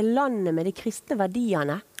prege landet med de kristne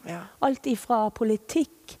verdiene. Ja. Alt ifra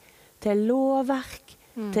politikk til lovverk,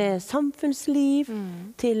 til samfunnsliv,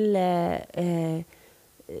 til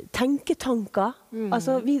tenketanker.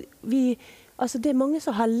 Altså, altså, det er mange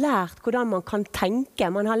som har lært hvordan man kan tenke.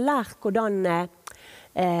 Man har lært hvordan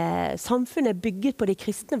samfunnet er bygget på de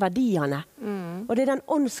kristne verdiene. Og det er den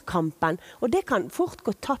åndskampen. Og det kan fort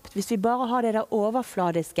gå tapt hvis vi bare har det der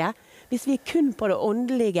overfladiske. Hvis vi er kun på det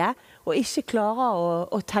åndelige og ikke klarer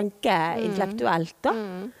å tenke intellektuelt. Da.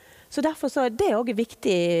 Så derfor så det er også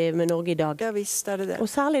viktig med Norge i dag. Ja, visst er det det.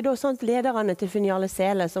 Og særlig da lederne til Finiale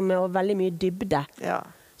Sele, som er veldig mye dybde. Ja.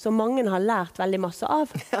 Som mange har lært veldig masse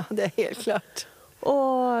av. Ja, det er helt klart.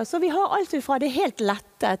 Og så vi har alt fra det helt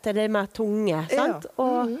lette til det mer tunge. Sant?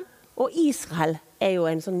 Og Israel er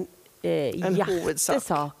jo en sånn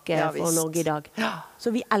hjertesak for Norge i dag. Ja. Så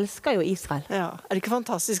vi elsker jo Israel. Ja. Er det ikke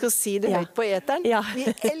fantastisk å si det høyt på eteren? Ja. Vi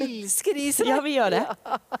elsker Israel. Ja, vi gjør det.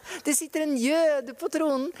 Ja. Det sitter en jøde på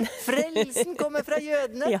tronen. Frelsen kommer fra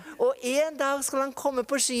jødene. Ja. Og en dag skal han komme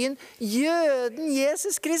på skyen. Jøden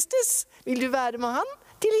Jesus Kristus. Vil du være med han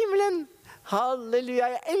til himmelen? Halleluja,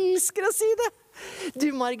 jeg elsker å si det. Du,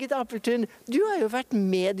 Margit Apeltun, du har jo vært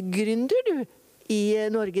medgründer, du, i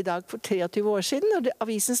Norge i dag for 23 år siden, når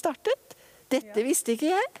avisen startet. Dette visste ikke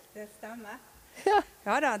jeg. Det stemmer. Ja.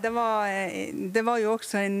 Ja da, det var jo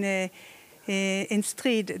også en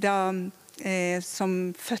strid da,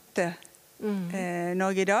 som fødte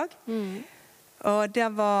Norge i dag. Og det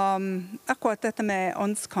var akkurat dette med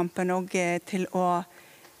åndskampen og til å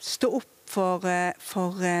stå opp for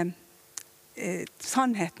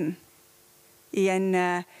sannheten i en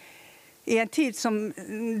tid som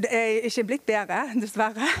er ikke blitt bedre,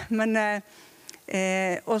 dessverre. Men,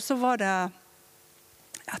 og så var det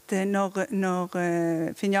at når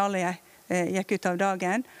Finiale gikk ut av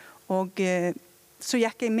dagen, og så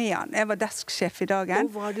gikk jeg med han. Jeg var desksjef i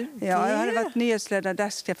dagen. Var du det? Ja, jeg hadde vært nyhetsleder,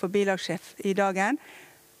 desksjef og bilagssjef i dagen.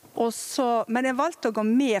 Og så, men jeg valgte å gå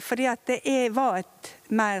med, fordi at det var et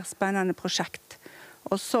mer spennende prosjekt.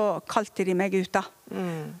 Og så kalte de meg ut da.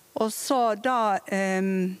 Og så da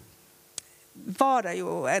var det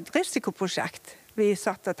jo et risikoprosjekt. Vi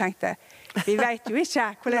satt og tenkte, vi vet jo ikke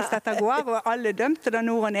hvordan dette går, og alle dømte det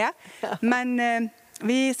nord og ned. Men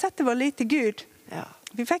vi setter vår lit til Gud. Ja.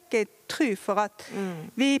 Vi fikk tro for at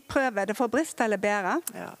vi prøver det for brist eller bedre.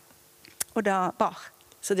 Ja. Og det bar.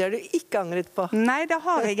 Så det har du ikke angret på? Nei, det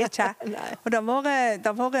har jeg ikke. Nei. Og det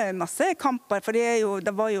har vært masse kamper, for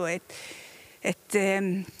det var jo et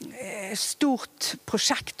stort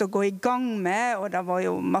prosjekt å gå i gang med, og det var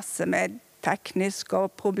jo masse med teknisk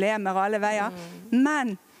og problemer alle veier.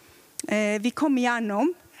 Men vi kom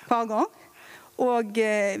igjennom hver gang, og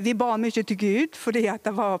vi ba mye til Gud fordi at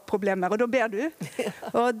det var problemer, og da ber du.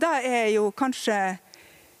 Og det er jo kanskje,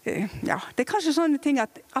 ja, det er kanskje sånne ting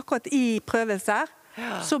at akkurat i prøvelser,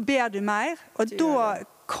 så ber du mer, og da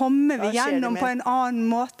kommer vi Da skjer det gjennom mer. på en annen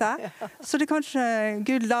måte. Så det kanskje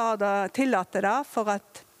Gud lar det tillate det for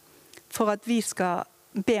at vi skal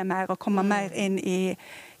be mer og komme mer inn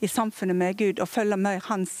i samfunnet med Gud og følge mer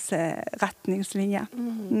hans retningslinje.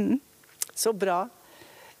 Så bra.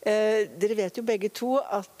 Dere vet jo begge to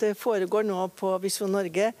at det foregår nå på Visjon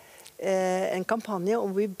Norge en kampanje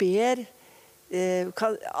om vi ber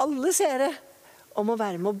alle seere om å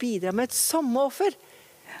være med og bidra med et sommeroffer.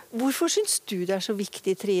 Hvorfor syns du det er så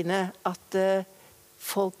viktig, Trine, at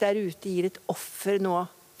folk der ute gir et offer nå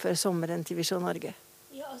før sommeren til Visjon Norge?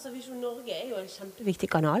 Ja, altså Visjon Norge er jo en kjempeviktig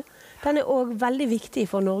kanal. Den er også veldig viktig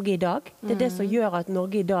for Norge i dag. Det er det som gjør at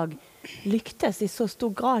Norge i dag lyktes i så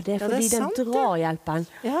stor grad. Det er fordi den drahjelpen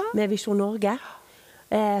med Visjon Norge.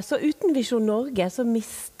 Så uten Visjon Norge så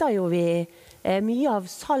mister jo vi mye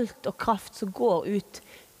av salt og kraft som går ut,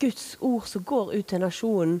 Guds ord som går ut til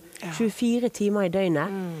nasjonen 24 timer i døgnet.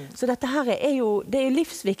 Så dette her det er jo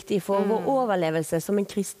livsviktig for vår overlevelse som en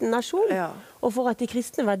kristen nasjon. Og for at de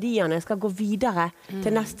kristne verdiene skal gå videre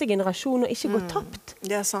til neste generasjon og ikke gå tapt.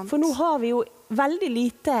 Det er sant. For nå har vi jo veldig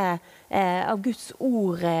lite av Guds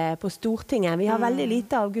ord på Stortinget. Vi har veldig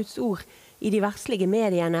lite av Guds ord i de verslige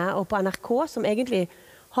mediene og på NRK, som egentlig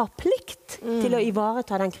har plikt til å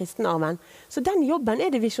ivareta den kristne arven. Så den jobben er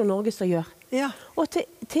det Visjon Norge som gjør. Og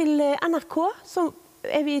til NRK så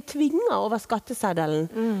er vi tvinget over skatteseddelen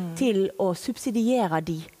til å subsidiere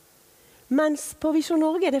de. Mens på Visjon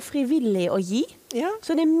Norge er det frivillig å gi.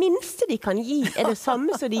 Så det minste de kan gi er det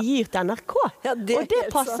samme som de gir til NRK. Og det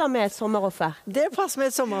passer med et sommeroffer. Det passer med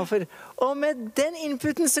et sommeroffer. Og med den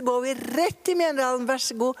inputen så går vi rett i Mjøndalen. Vær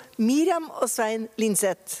så god, Miriam og Svein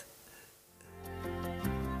Lindseth.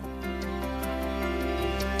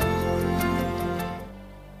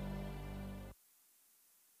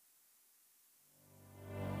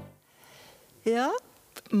 Ja,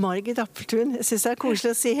 Margit Appeltun, jeg synes det er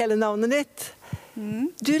koselig å si hele navnet ditt.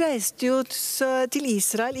 Du reiste jo til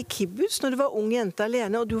Israel i kibbutz når du var ung jente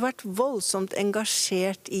alene, og du har vært voldsomt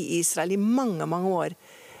engasjert i Israel i mange, mange år.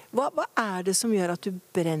 Hva er det som gjør at du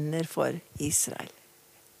brenner for Israel?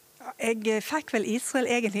 Jeg fikk vel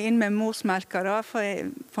Israel egentlig inn med morsmelka da,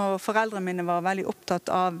 for foreldrene mine var veldig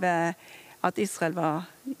opptatt av at Israel var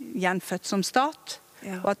gjenfødt som stat.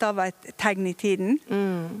 Og at det var et tegn i tiden,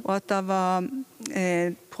 og at det var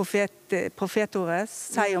profetordet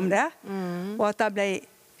sier om det, og at det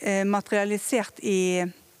ble materialisert i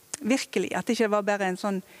virkelig, at det ikke var bare en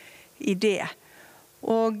sånn idé.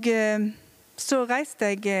 Og så reiste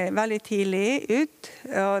jeg veldig tidlig ut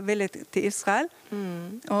og ville til Israel,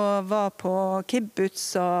 og var på kibbutz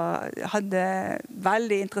og hadde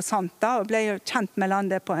veldig interessant da, og ble jo kjent med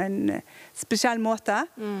landet på en spesiell måte.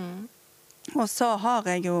 Og så har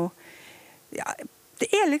jeg jo, det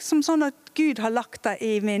er liksom sånn at Gud har lagt det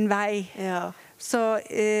i min vei. Så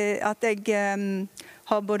at jeg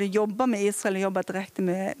har både jobbet med Israel, og jobbet direkte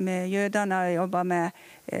med jødene, og jobbet med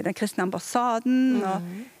den kristne ambassaden, og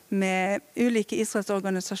med ulike Israels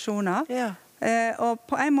organisasjoner. Og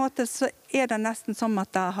på en måte så er det nesten som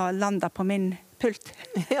at det har landet på min pult.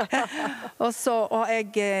 og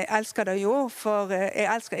jeg elsker det jo, for jeg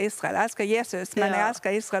elsker Israel. Jeg elsker Jesus, men jeg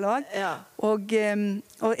elsker Israel også. Og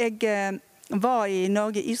jeg var i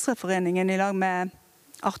Norge Israelforeningen i lag med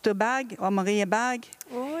Arthur Berg og Marie Berg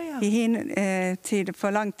i hin tid, for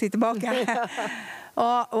lang tid tilbake.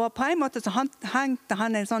 og på en måte så hengte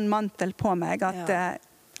han en sånn mantel på meg,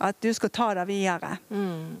 at du skal ta det videre.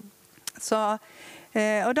 Så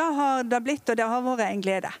og det har det blitt, og det har vært en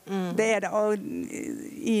glede. Det er det. Og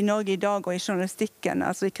i Norge i dag og i journalistikken,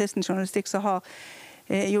 altså i kristen journalistikk, så har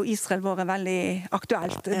jo Israel vært veldig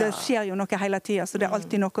aktuelt. Det skjer jo noe hele tiden, så det er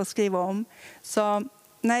alltid noe å skrive om. Så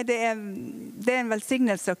nei, det er en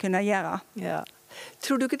velsignelse å kunne gjøre.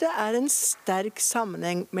 Tror du ikke det er en sterk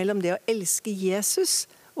sammenheng mellom det å elske Jesus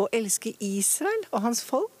og elske Israel og hans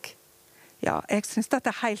folk? Ja, jeg synes det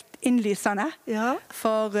er helt innlysende.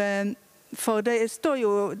 For det står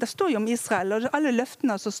jo om Israel, og alle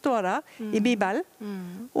løftene som står der i Bibelen.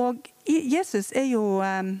 Og Jesus er jo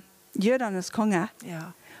jødenes konge.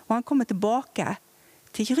 Og han kommer tilbake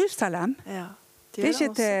til Jerusalem. Det er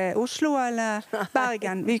ikke til Oslo eller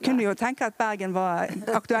Bergen. Vi kunne jo tenke at Bergen var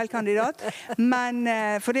aktuell kandidat. Men,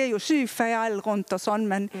 for det er jo 7 fjell rundt og sånn,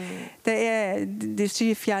 men det er de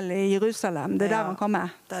 7 fjell i Jerusalem. Det er der han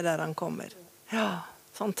kommer. Det er der han kommer. Ja,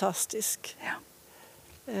 fantastisk.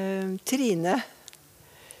 Trine,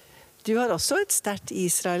 du har også et sterkt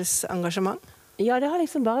Israels engasjement. Ja, det har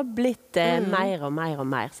liksom bare blitt mer og mer og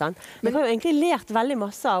mer, sant? Jeg har jo egentlig lært veldig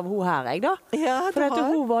masse av hun her, jeg da. For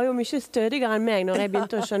hun var jo mye stødigere enn meg når jeg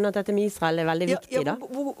begynte å skjønne at dette med Israel er veldig viktig da.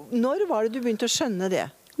 Når var det du begynte å skjønne det?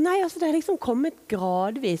 Nei, altså det har liksom kommet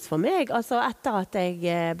gradvis for meg. Altså etter at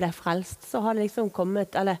jeg ble frelst, så har det liksom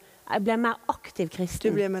kommet, eller jeg ble mer aktiv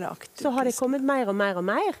kristen. Du ble mer aktiv Så har det kommet mer og mer og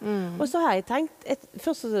mer. Og så har jeg tenkt,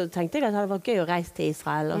 først så tenkte jeg at det hadde vært gøy å reise til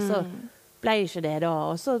Israel, og så ble det ikke det da.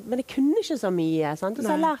 Men jeg kunne ikke så mye, sant? Og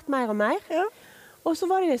så har jeg lært mer og mer. Ja. Og så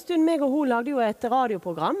var det jo en stund, meg og hun lagde jo et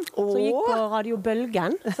radioprogram som gikk på Radio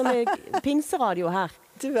Bølgen, som pinseradio her.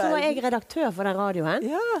 Så var jeg redaktør for den radioen.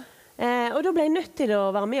 Ja. Og da ble jeg nødt til å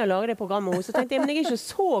være med og lage det programmet. Så tenkte jeg, men jeg er ikke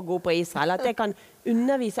så god på Israel at jeg kan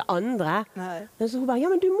undervise andre. Nei. Men så hun bare, ja,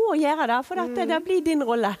 men du må gjøre det, for det blir din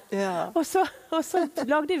rolle. Ja. Og så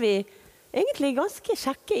lagde vi egentlig ganske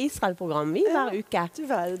kjekke Israel-program hver uke. Du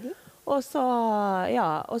verden. Og så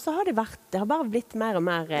har det har bare blitt mer og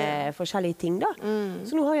mer forskjellige ting da.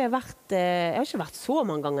 Så nå har jeg ikke vært så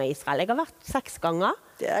mange ganger i Israel. Jeg har vært 6 ganger.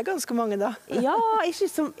 Det er ganske mange da. Ja,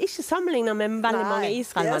 ikke sammenlignet med veldig mange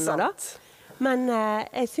Israel-venner da. Men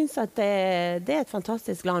jeg synes at det er et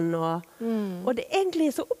fantastisk land, og det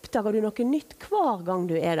egentlig så oppdager du noe nytt hver gang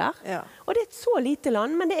du er der. Ja. Og det er et så lite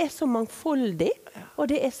land, men det er så mangfoldig, og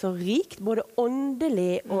det er så rikt, både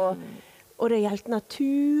åndelig og det gjelder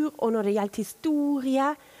natur, og når det gjelder historie,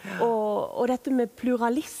 og dette med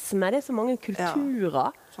pluralisme, det er så mange kulturer.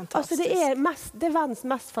 Altså det er verdens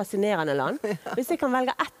mest fascinerende land. Hvis jeg kan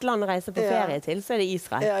velge ett land å reise på ferie til, så er det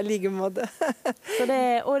Israel. Ja, like måte.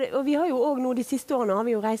 Og vi har jo også nå, de siste årene har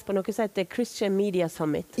vi jo reist på noe som heter Christian Media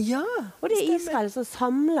Summit. Ja, og det er Israel som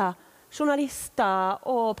samler journalister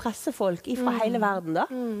og pressefolk fra hele verden da.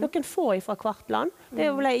 Noen få fra hvert land. Det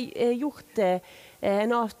ble gjort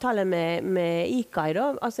en avtale med ICAI da,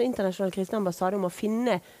 altså Internasjonal Kristen Ambassade, om å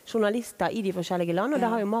finne journalister i de forskjellige land, og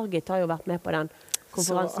det har jo Margit vært med på den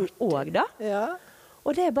konferansen også da. Ja.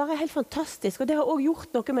 Og det er bare helt fantastisk, og det har også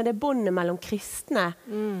gjort noe med det båndet mellom kristne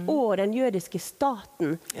og den jødiske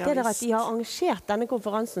staten. Ja, det der at de har arrangert denne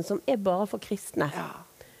konferansen som er bare for kristne. Ja.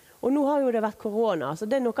 Og nå har jo det vært korona, så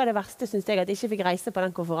det er noe av det verste, synes jeg, at jeg ikke fikk reise på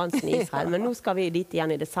den konferansen i Israel, men nå skal vi dit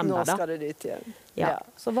igjen i desember da. Nå skal du dit igjen. Ja.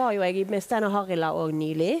 Så var jo jeg med Steinar Harila også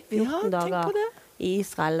nylig, 14 dager i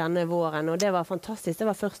Israel denne våren, og det var fantastisk. Det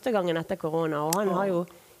var første gangen etter korona, og han har jo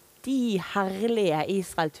de herlige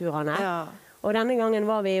Israel-turene. Ja. Og denne gangen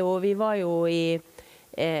var vi var jo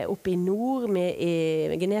oppe i nord,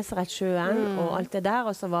 i Genesaretsjøen og alt det der,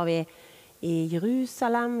 og så var vi i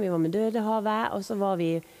Jerusalem, vi var med Dødehavet, og så var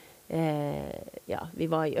vi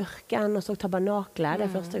var i ørken og så tabernaklet. Det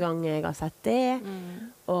er første gang jeg har sett det.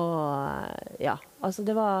 Og altså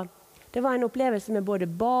det var en opplevelse med både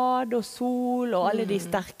bad og sol og alle de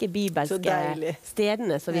sterke bibelske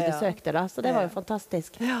stedene som vi besøkte da. Så det var jo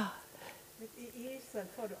fantastisk. Ja. I Israel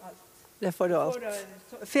får du alt. Det får du alt.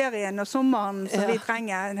 Ferien og sommeren som vi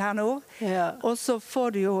trenger her nå. Ja. Og så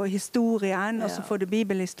får du jo historien, og så får du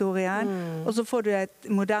bibelhistorien, og så får du et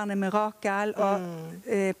moderne mirakel, og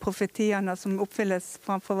profetiene som oppfylles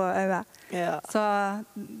framfor våre øyne. Ja. Så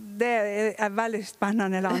det er et veldig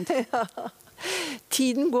spennende land. Ja.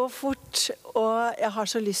 Tiden går fort, og jeg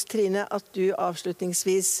har så lyst, Trine, at du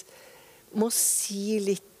avslutningsvis må si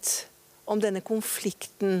litt om denne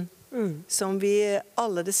konflikten som vi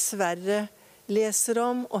alle dessverre leser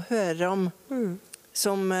om og hører om,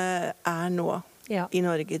 som er nå i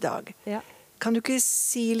Norge i dag. Ja. Kan du ikke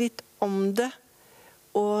si litt om det,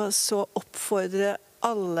 og så oppfordre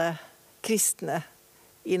alle kristne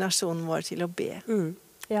i nasjonen vår til å be?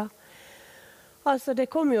 Ja. Altså, det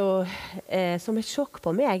kom jo som et sjokk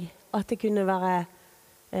på meg at det kunne være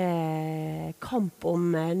kamp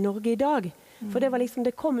om Norge i dag. For det var liksom,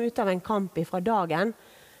 det kom ut av en kamp fra dagen.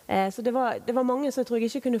 Så det var mange som tror jeg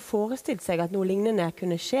ikke kunne forestilt seg at noe lignende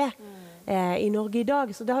kunne skje i Norge i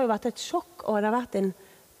dag. Så det har jo vært et sjokk, og det har vært en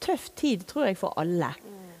tøff tid, tror jeg, for alle.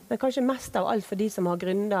 Men kanskje mest av alt for de som har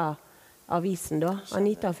gründet avisen da,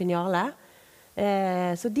 Anita og Finn Jarle.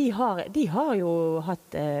 Så de har jo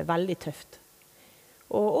hatt veldig tøft.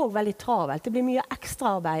 Og veldig travelt. Det blir mye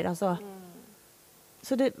ekstraarbeid, altså.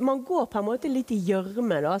 Så man går på en måte litt i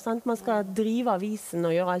gjørme da, sant? Man skal drive avisen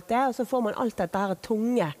og gjøre alt det, og så får man alt dette her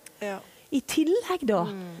tunge. Ja. I tillegg da,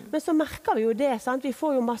 men så merker vi jo det, sant? Vi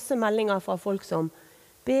får jo masse meldinger fra folk som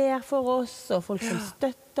ber for oss, og folk som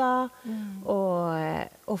støtter,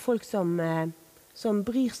 og folk som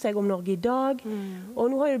bryr seg om Norge i dag. Og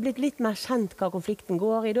nå har det blitt litt mer kjent hva konflikten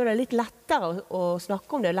går i, da er det litt lettere å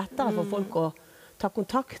snakke om det, lettere for folk å ta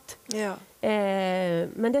kontakt. Ja.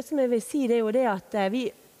 Men det som jeg vil si, det er jo det at vi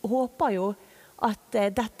håper jo at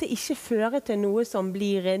dette ikke fører til noe som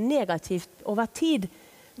blir negativt over tid,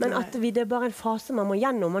 men at det er bare en fase man må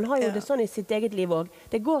gjennom. Man har jo det sånn i sitt eget liv også.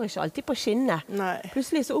 Det går ikke alltid på skinne. Nei.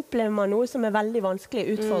 Plutselig så opplever man noe som er veldig vanskelig,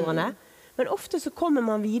 utfordrende, men ofte så kommer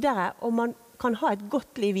man videre, og man kan ha et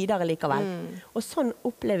godt liv videre likevel. Og sånn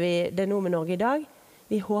opplever vi det nå med Norge i dag.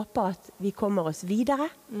 Vi håper at vi kommer oss videre,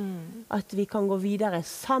 at vi kan gå videre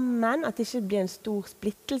sammen, at det ikke blir en stor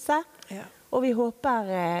splittelse. Ja. Og vi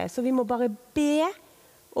håper, så vi må bare be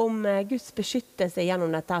om Guds beskyttelse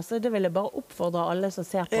gjennom dette. Så det vil jeg bare oppfordre alle som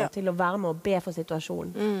ser på til å være med og be for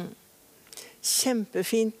situasjonen.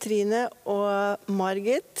 Kjempefint, Trine og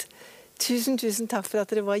Margit. Tusen takk for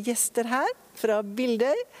at dere var gjester her fra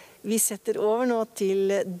Bildøy. Vi setter over nå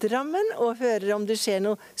til Drammen og hører om det skjer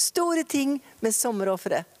noen store ting med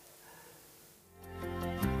sommerofferet.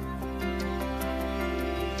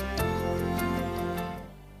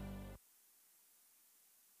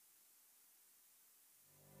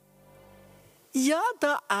 Ja,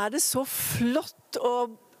 da er det så flott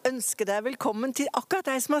å ønske deg velkommen til akkurat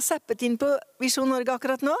deg som har zappet inn på Visjon Norge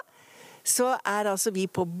akkurat nå. Så er altså vi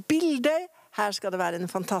på Bildøy. Her skal det være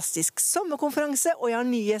en fantastisk sommerkonferanse, og jeg har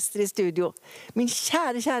nye gjester i studio. Min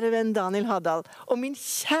kjære venn Daniel Haddal, og min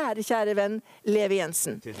kjære venn Levi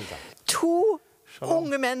Jensen. To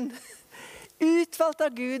unge menn, utvalgt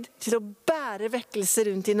av Gud til å bære vekkelse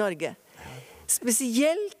rundt i Norge.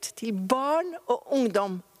 Spesielt til barn og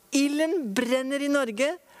ungdom. Ilden brenner i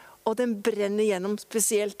Norge, og den brenner gjennom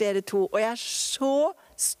spesielt dere to. Og jeg er så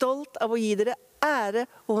stolt av å gi dere ære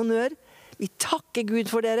og honnør. Vi takker Gud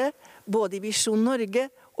for dere, både i Visjon Norge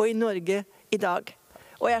og i Norge i dag.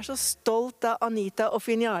 Og jeg er så stolt av Anita og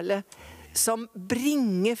Finjale, som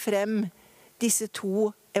bringer frem disse to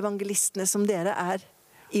evangelistene som dere er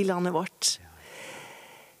i landet vårt.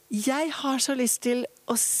 Jeg har så lyst til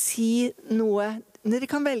å si noe. Dere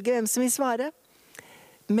kan velge hvem som vil svare.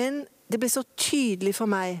 Men det ble så tydelig for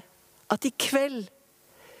meg at i kveld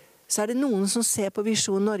så er det noen som ser på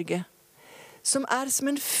Visjon Norge, som er som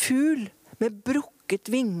en fugl med brukket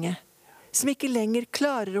vinge, som ikke lenger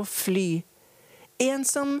klarer å fly. En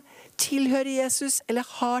som tilhører Jesus, eller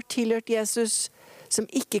har tilhørt Jesus, som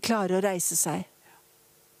ikke klarer å reise seg.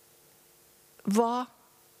 Hva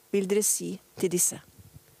vil dere si til disse?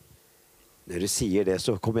 Når du sier det,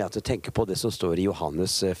 så kommer jeg til å tenke på det som står i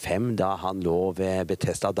Johannes 5, da han lå ved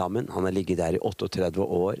Betesda-dammen. Han har ligget der i 38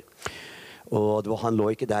 år. Og han lå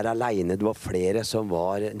ikke der alene, det var flere som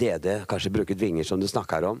var nede, kanskje bruket vinger som du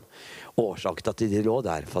snakker om. Årsaken til at de lå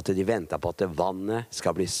der, for at de ventet på at vannet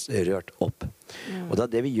skal bli rørt opp. Og da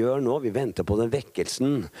det vi gjør nå, vi venter på den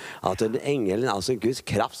vekkelsen, at engelen, altså Guds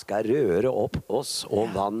kraft, skal røre opp oss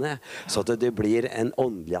og vannet, så at det blir en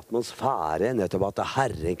åndelig atmosfære, nettopp at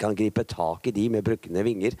Herren kan gripe tak i de med brukkende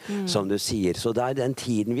vinger, som du sier. Så det er den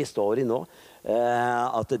tiden vi står i nå,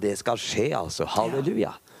 at det skal skje, altså.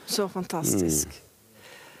 Halleluja. Så fantastisk.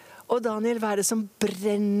 Og Daniel, hva er det som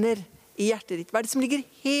brenner i hjertet ditt? Hva er det som ligger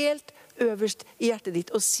helt øverst i hjertet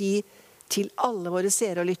ditt å si til alle våre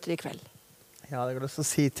seere og lyttere i kveld? Ja, det går lyst til å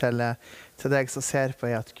si til deg som ser på,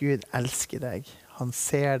 at Gud elsker deg. Han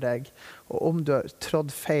ser deg. Og om du har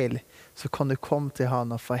trådt feil, så kan du komme til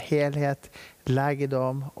han og få helhet,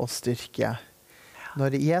 legedom og styrke.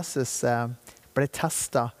 Når Jesus ble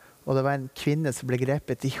testet, og det var en kvinne som ble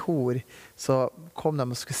grepet i hor, så kom de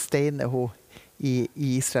og skulle steine henne i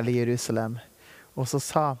Israel, i Jerusalem. Og så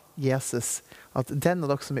sa Jesus at den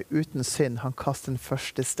av dere som er uten synd, han kastet den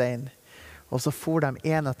første stein. Og så for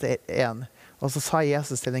de en etter en. Og så sa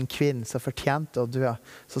Jesus til den kvinnen som fortjente å dø,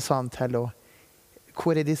 så sa han til henne,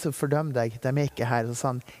 hvor er de som fordømmer deg? De er ikke her. Så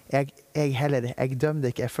sa han, jeg dømmer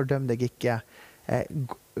deg ikke, jeg fordømmer deg ikke.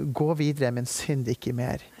 Gå videre, men synd ikke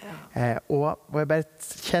mer. Og jeg bare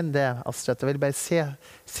kjenner det, Astrid. Jeg vil bare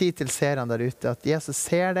si til seerne der ute at Jesus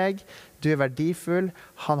ser deg, du er verdifull,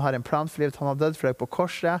 han har en plan for livet, han har dødd for deg på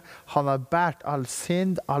korset, han har bært all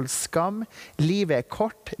synd, all skam. Livet er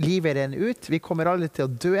kort, livet er en ut, vi kommer alle til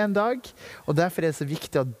å dø en dag, og derfor er det så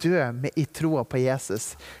viktig å dø i troa på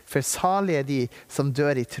Jesus. For salig er de som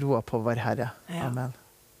dør i troa på vår Herre. Amen.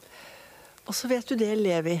 Og så vet du det,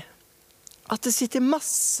 Levi, at det sitter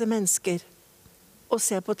masse mennesker og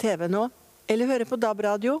ser på TV nå, eller hører på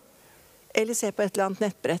DAB-radio, eller ser på et eller annet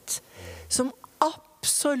nettbrett, som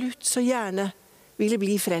absolutt så gjerne ville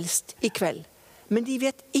bli frelst i kveld. Men de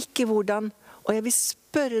vet ikke hvordan, og jeg vil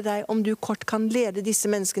spørre deg om du kort kan lede disse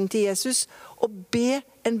menneskene til Jesus, og be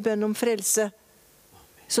en bønn om frelse,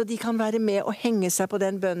 så de kan være med og henge seg på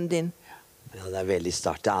den bønnen din. Ja, det veldig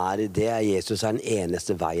sterkt. Jesus den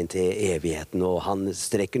eneste veien til evigheten, og han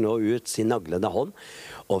strekker nå ut sin naglende hånd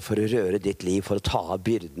og for å røre ditt liv, for å ta av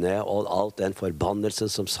byrdene og alt den forbannelse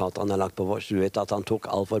som Satan har lagt på oss. Du vet at han tok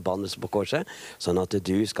all forbannelse på korset, sånn at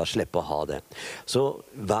du skal slippe å ha det. Så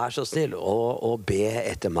vær så snill og be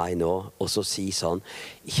etter meg nå, og så si sånn: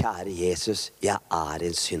 kjære Jesus, jeg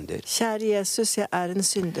en synder. Kjære Jesus, jeg en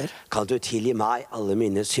synder. Kan du tilgi meg alle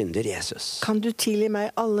mine synder, Jesus? Kan du tilgi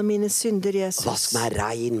meg alle mine synder, Jesus? Vask meg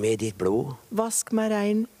rein med ditt blod. Vask meg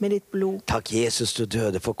rein med ditt blod. Takk, Jesus, du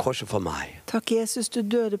døde for korset for meg. Takk, Jesus, du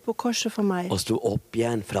døde på korset for meg. Og sto opp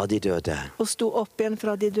igjen fra de døde. Og sto opp igjen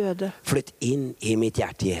fra de døde. Flytt inn i mitt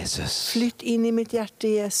hjerte, Jesus. Flytt inn i mitt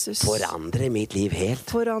hjerte, Jesus. Forandre mitt liv helt.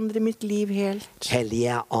 Forandre mitt liv helt.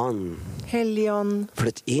 Hellige ånd. Hellige ånd.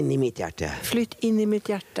 Flytt inn i mitt hjerte. Flytt inn i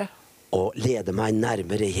mitt hjerte. Og lede meg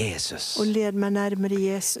nærmere Jesus. Og led meg nærmere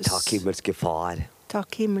Jesus. Takk, himmelske far.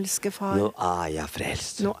 Takk, himmelske far. Nå jeg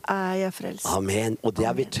frelst. Nå jeg frelst. Amen. Og det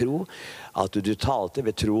ved tro, at du talte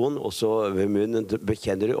ved troen, og så ved munnen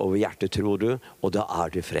bekjenner du, og ved hjertet tror du, og da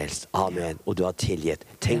du frelst. Amen. Og du har tilgitt.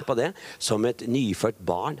 Tenk på det. Som et nyfødt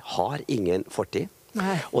barn har ingen fortid.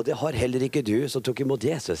 Nei. Og det har heller ikke du som tok imot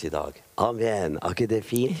Jesus i dag. Amen. Er ikke det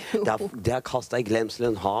fint? Det har kastet i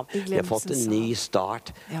glemselen hav. De har fått en ny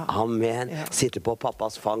start. Ja. Amen. Ja. Sitte på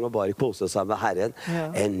pappas fang og bare kose seg med Herren. Ja.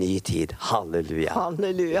 En ny tid. Halleluja.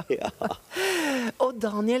 Halleluja. Ja. Og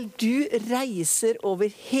Daniel, du reiser over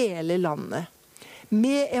hele landet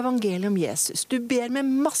med evangeliet om Jesus. Du ber med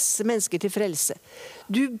masse mennesker til frelse.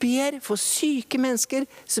 Du ber for syke mennesker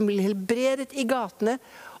som blir helbredet i gatene.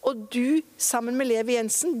 Og du, sammen med Levi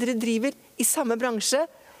Jensen, dere driver i samme bransje,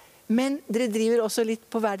 men dere driver også litt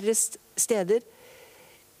på hver deres steder.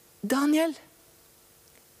 Daniel,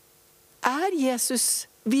 Jesus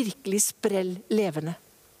virkelig sprell levende?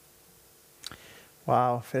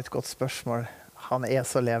 Wow, for et godt spørsmål. Han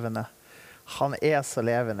så levende. Han så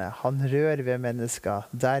levende. Han rører ved mennesker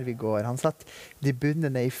der vi går. Han setter de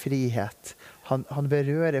bundne i frihet. Han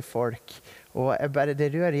berører folk. Og det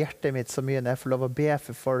rører hjertet mitt så mye når jeg får lov å be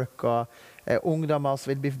for folk, og ungdommer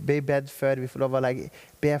som vil bli bedt for. Vi får lov å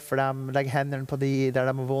be for dem, legge hendene på de der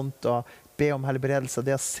de har vondt, og be om helbredelse.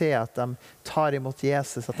 Det å se at de tar imot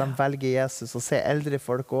Jesus, at de velger Jesus, og se eldre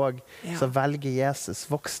folk også som velger Jesus,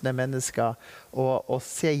 voksne mennesker, og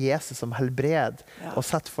se Jesus som helbred, og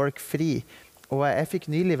sette folk fri. Og jeg fikk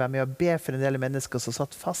nylig være med å be for en del mennesker som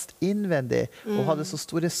satt fast innvendig og hadde så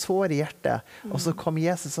store sår i hjertet. Og så kom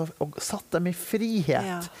Jesus og satte dem i frihet.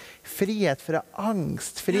 Ja. Frihet fra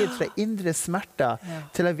angst, frihet fra indre smerter,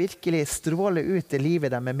 til å virkelig stråle ut det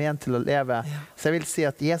livet de ment til å leve. Så jeg vil si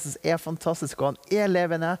at Jesus fantastisk, og han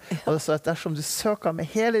levende. Og så at dersom du søker med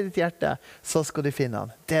hele ditt hjerte, så skal du finne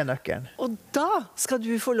han. Det nøkkelen. Og da skal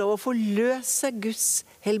du få lov å forløse Guds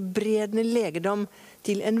helbredende legedom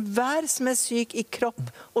til enhver som syk i kropp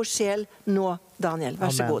og sjel nå, Daniel.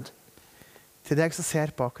 Vær så god. Til deg som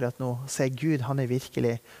ser på akkurat nå, så Gud, han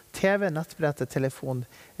virkelig. TV, nettbrettet, telefon,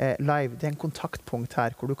 live, det en kontaktpunkt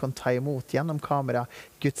her, hvor du kan ta imot gjennom kamera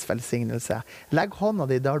Guds velsignelse. Legg hånda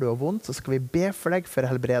di der du har vondt, så skal vi be for deg for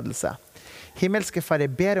helbredelse. Himmelske far,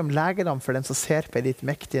 jeg ber om legedom for den som ser på ditt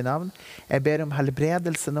mektige navn. Jeg ber om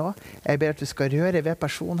helbredelse nå. Jeg ber at du skal røre ved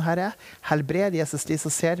personen, Herre. Helbred, Jesus, de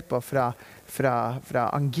som ser på fra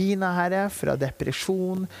angina, Herre, fra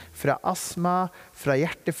depresjon, fra astma, fra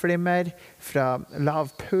hjerteflimmer, fra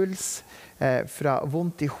lav puls, fra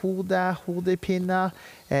vondt i hodet, hodepine,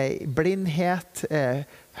 blindhet,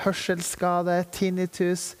 hørselskade,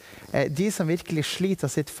 tinnitus. De som virkelig sliter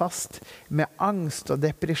sitt fast med angst og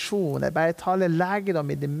depresjon. Jeg bare taler legedom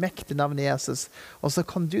i det mektige navnet Jesus. Og så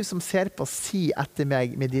kan du som ser på si etter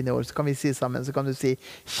meg med dine ord. Så kan vi si sammen, så kan du si: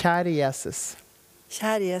 kjære Jesus.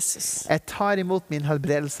 Kjære Jesus. Jeg tar imot min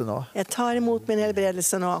helbredelse nå. Jeg tar imot min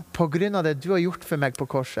helbredelse nå. På grunn av det du har gjort for meg på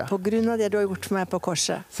korset. På grunn av det du har gjort for meg på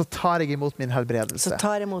korset. Så tar jeg imot min helbredelse. Så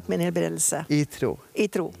tar jeg imot min helbredelse. I tro. I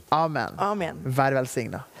tro. Amen. Amen. Vær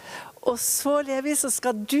velsignet. Og så, Levi, så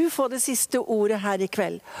skal du få det siste ordet her i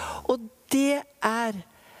kveld. Og det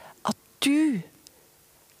at du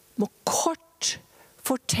må kort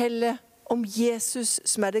fortelle om Jesus,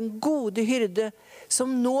 som den gode hyrde,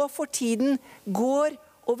 som nå for tiden går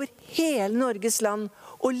over hele Norges land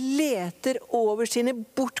og leter over sine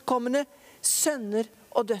bortkommende sønner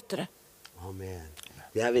og døtre. Amen.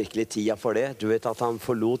 Det virkelig tida for det. Du vet at han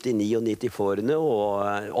forlot de 99 fårene og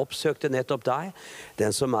oppsøkte nettopp deg,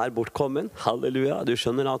 den som bortkommen. Halleluja. Du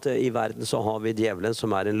skjønner at i verden så har vi djevelen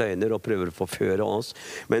som en løgner og prøver å forføre oss.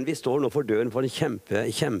 Men vi står nå for døren for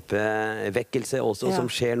en kjempevekkelse også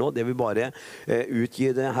som skjer nå. Det vil bare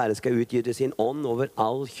Herre skal utgyte sin ånd over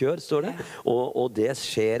all kjør, står det. Og det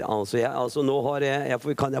skjer altså. Nå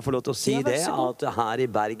kan jeg få lov til å si det, at her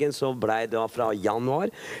i Bergen så ble det fra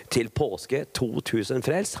januar til påske 2000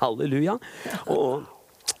 frelst, halleluja, og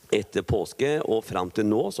etter påske og frem til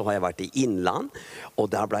nå så har jeg vært i Innland, og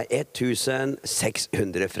der ble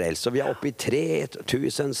 1600 frelst. Så vi oppe i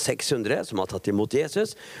 3600 som har tatt imot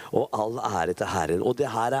Jesus, og all ære til Herren. Og det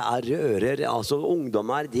her rører, altså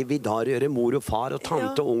ungdommer, de vil da røre mor og far og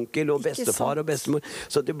tante og onkel og bestefar og bestemor.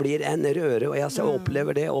 Så det blir en røre, og jeg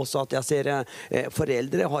opplever det også at jeg ser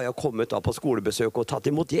foreldre har jo kommet da på skolebesøk og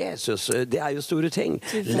tatt imot Jesus. Det jo store ting.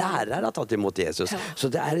 Lærere har tatt imot Jesus.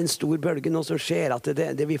 Så det en stor bølge nå som skjer, at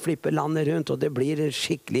det vil flippe landet rundt, og det blir en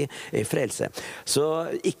skikkelig frelse. Så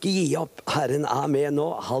ikke gi opp. Herren med nå.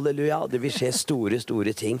 Halleluja. Det vil skje store, store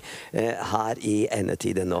ting her i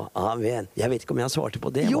endetiden nå. Amen. Jeg vet ikke om jeg svarte på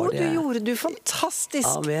det. Jo, du gjorde du fantastisk.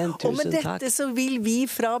 Amen. Tusen og med dette takk. så vil vi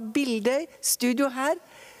fra Bildøy, studio her,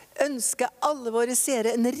 ønske alle våre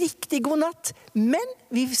seere en riktig god natt. Men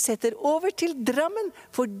vi setter over til Drammen,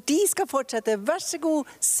 for de skal fortsette. Vær så god,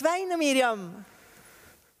 Svein og Miriam.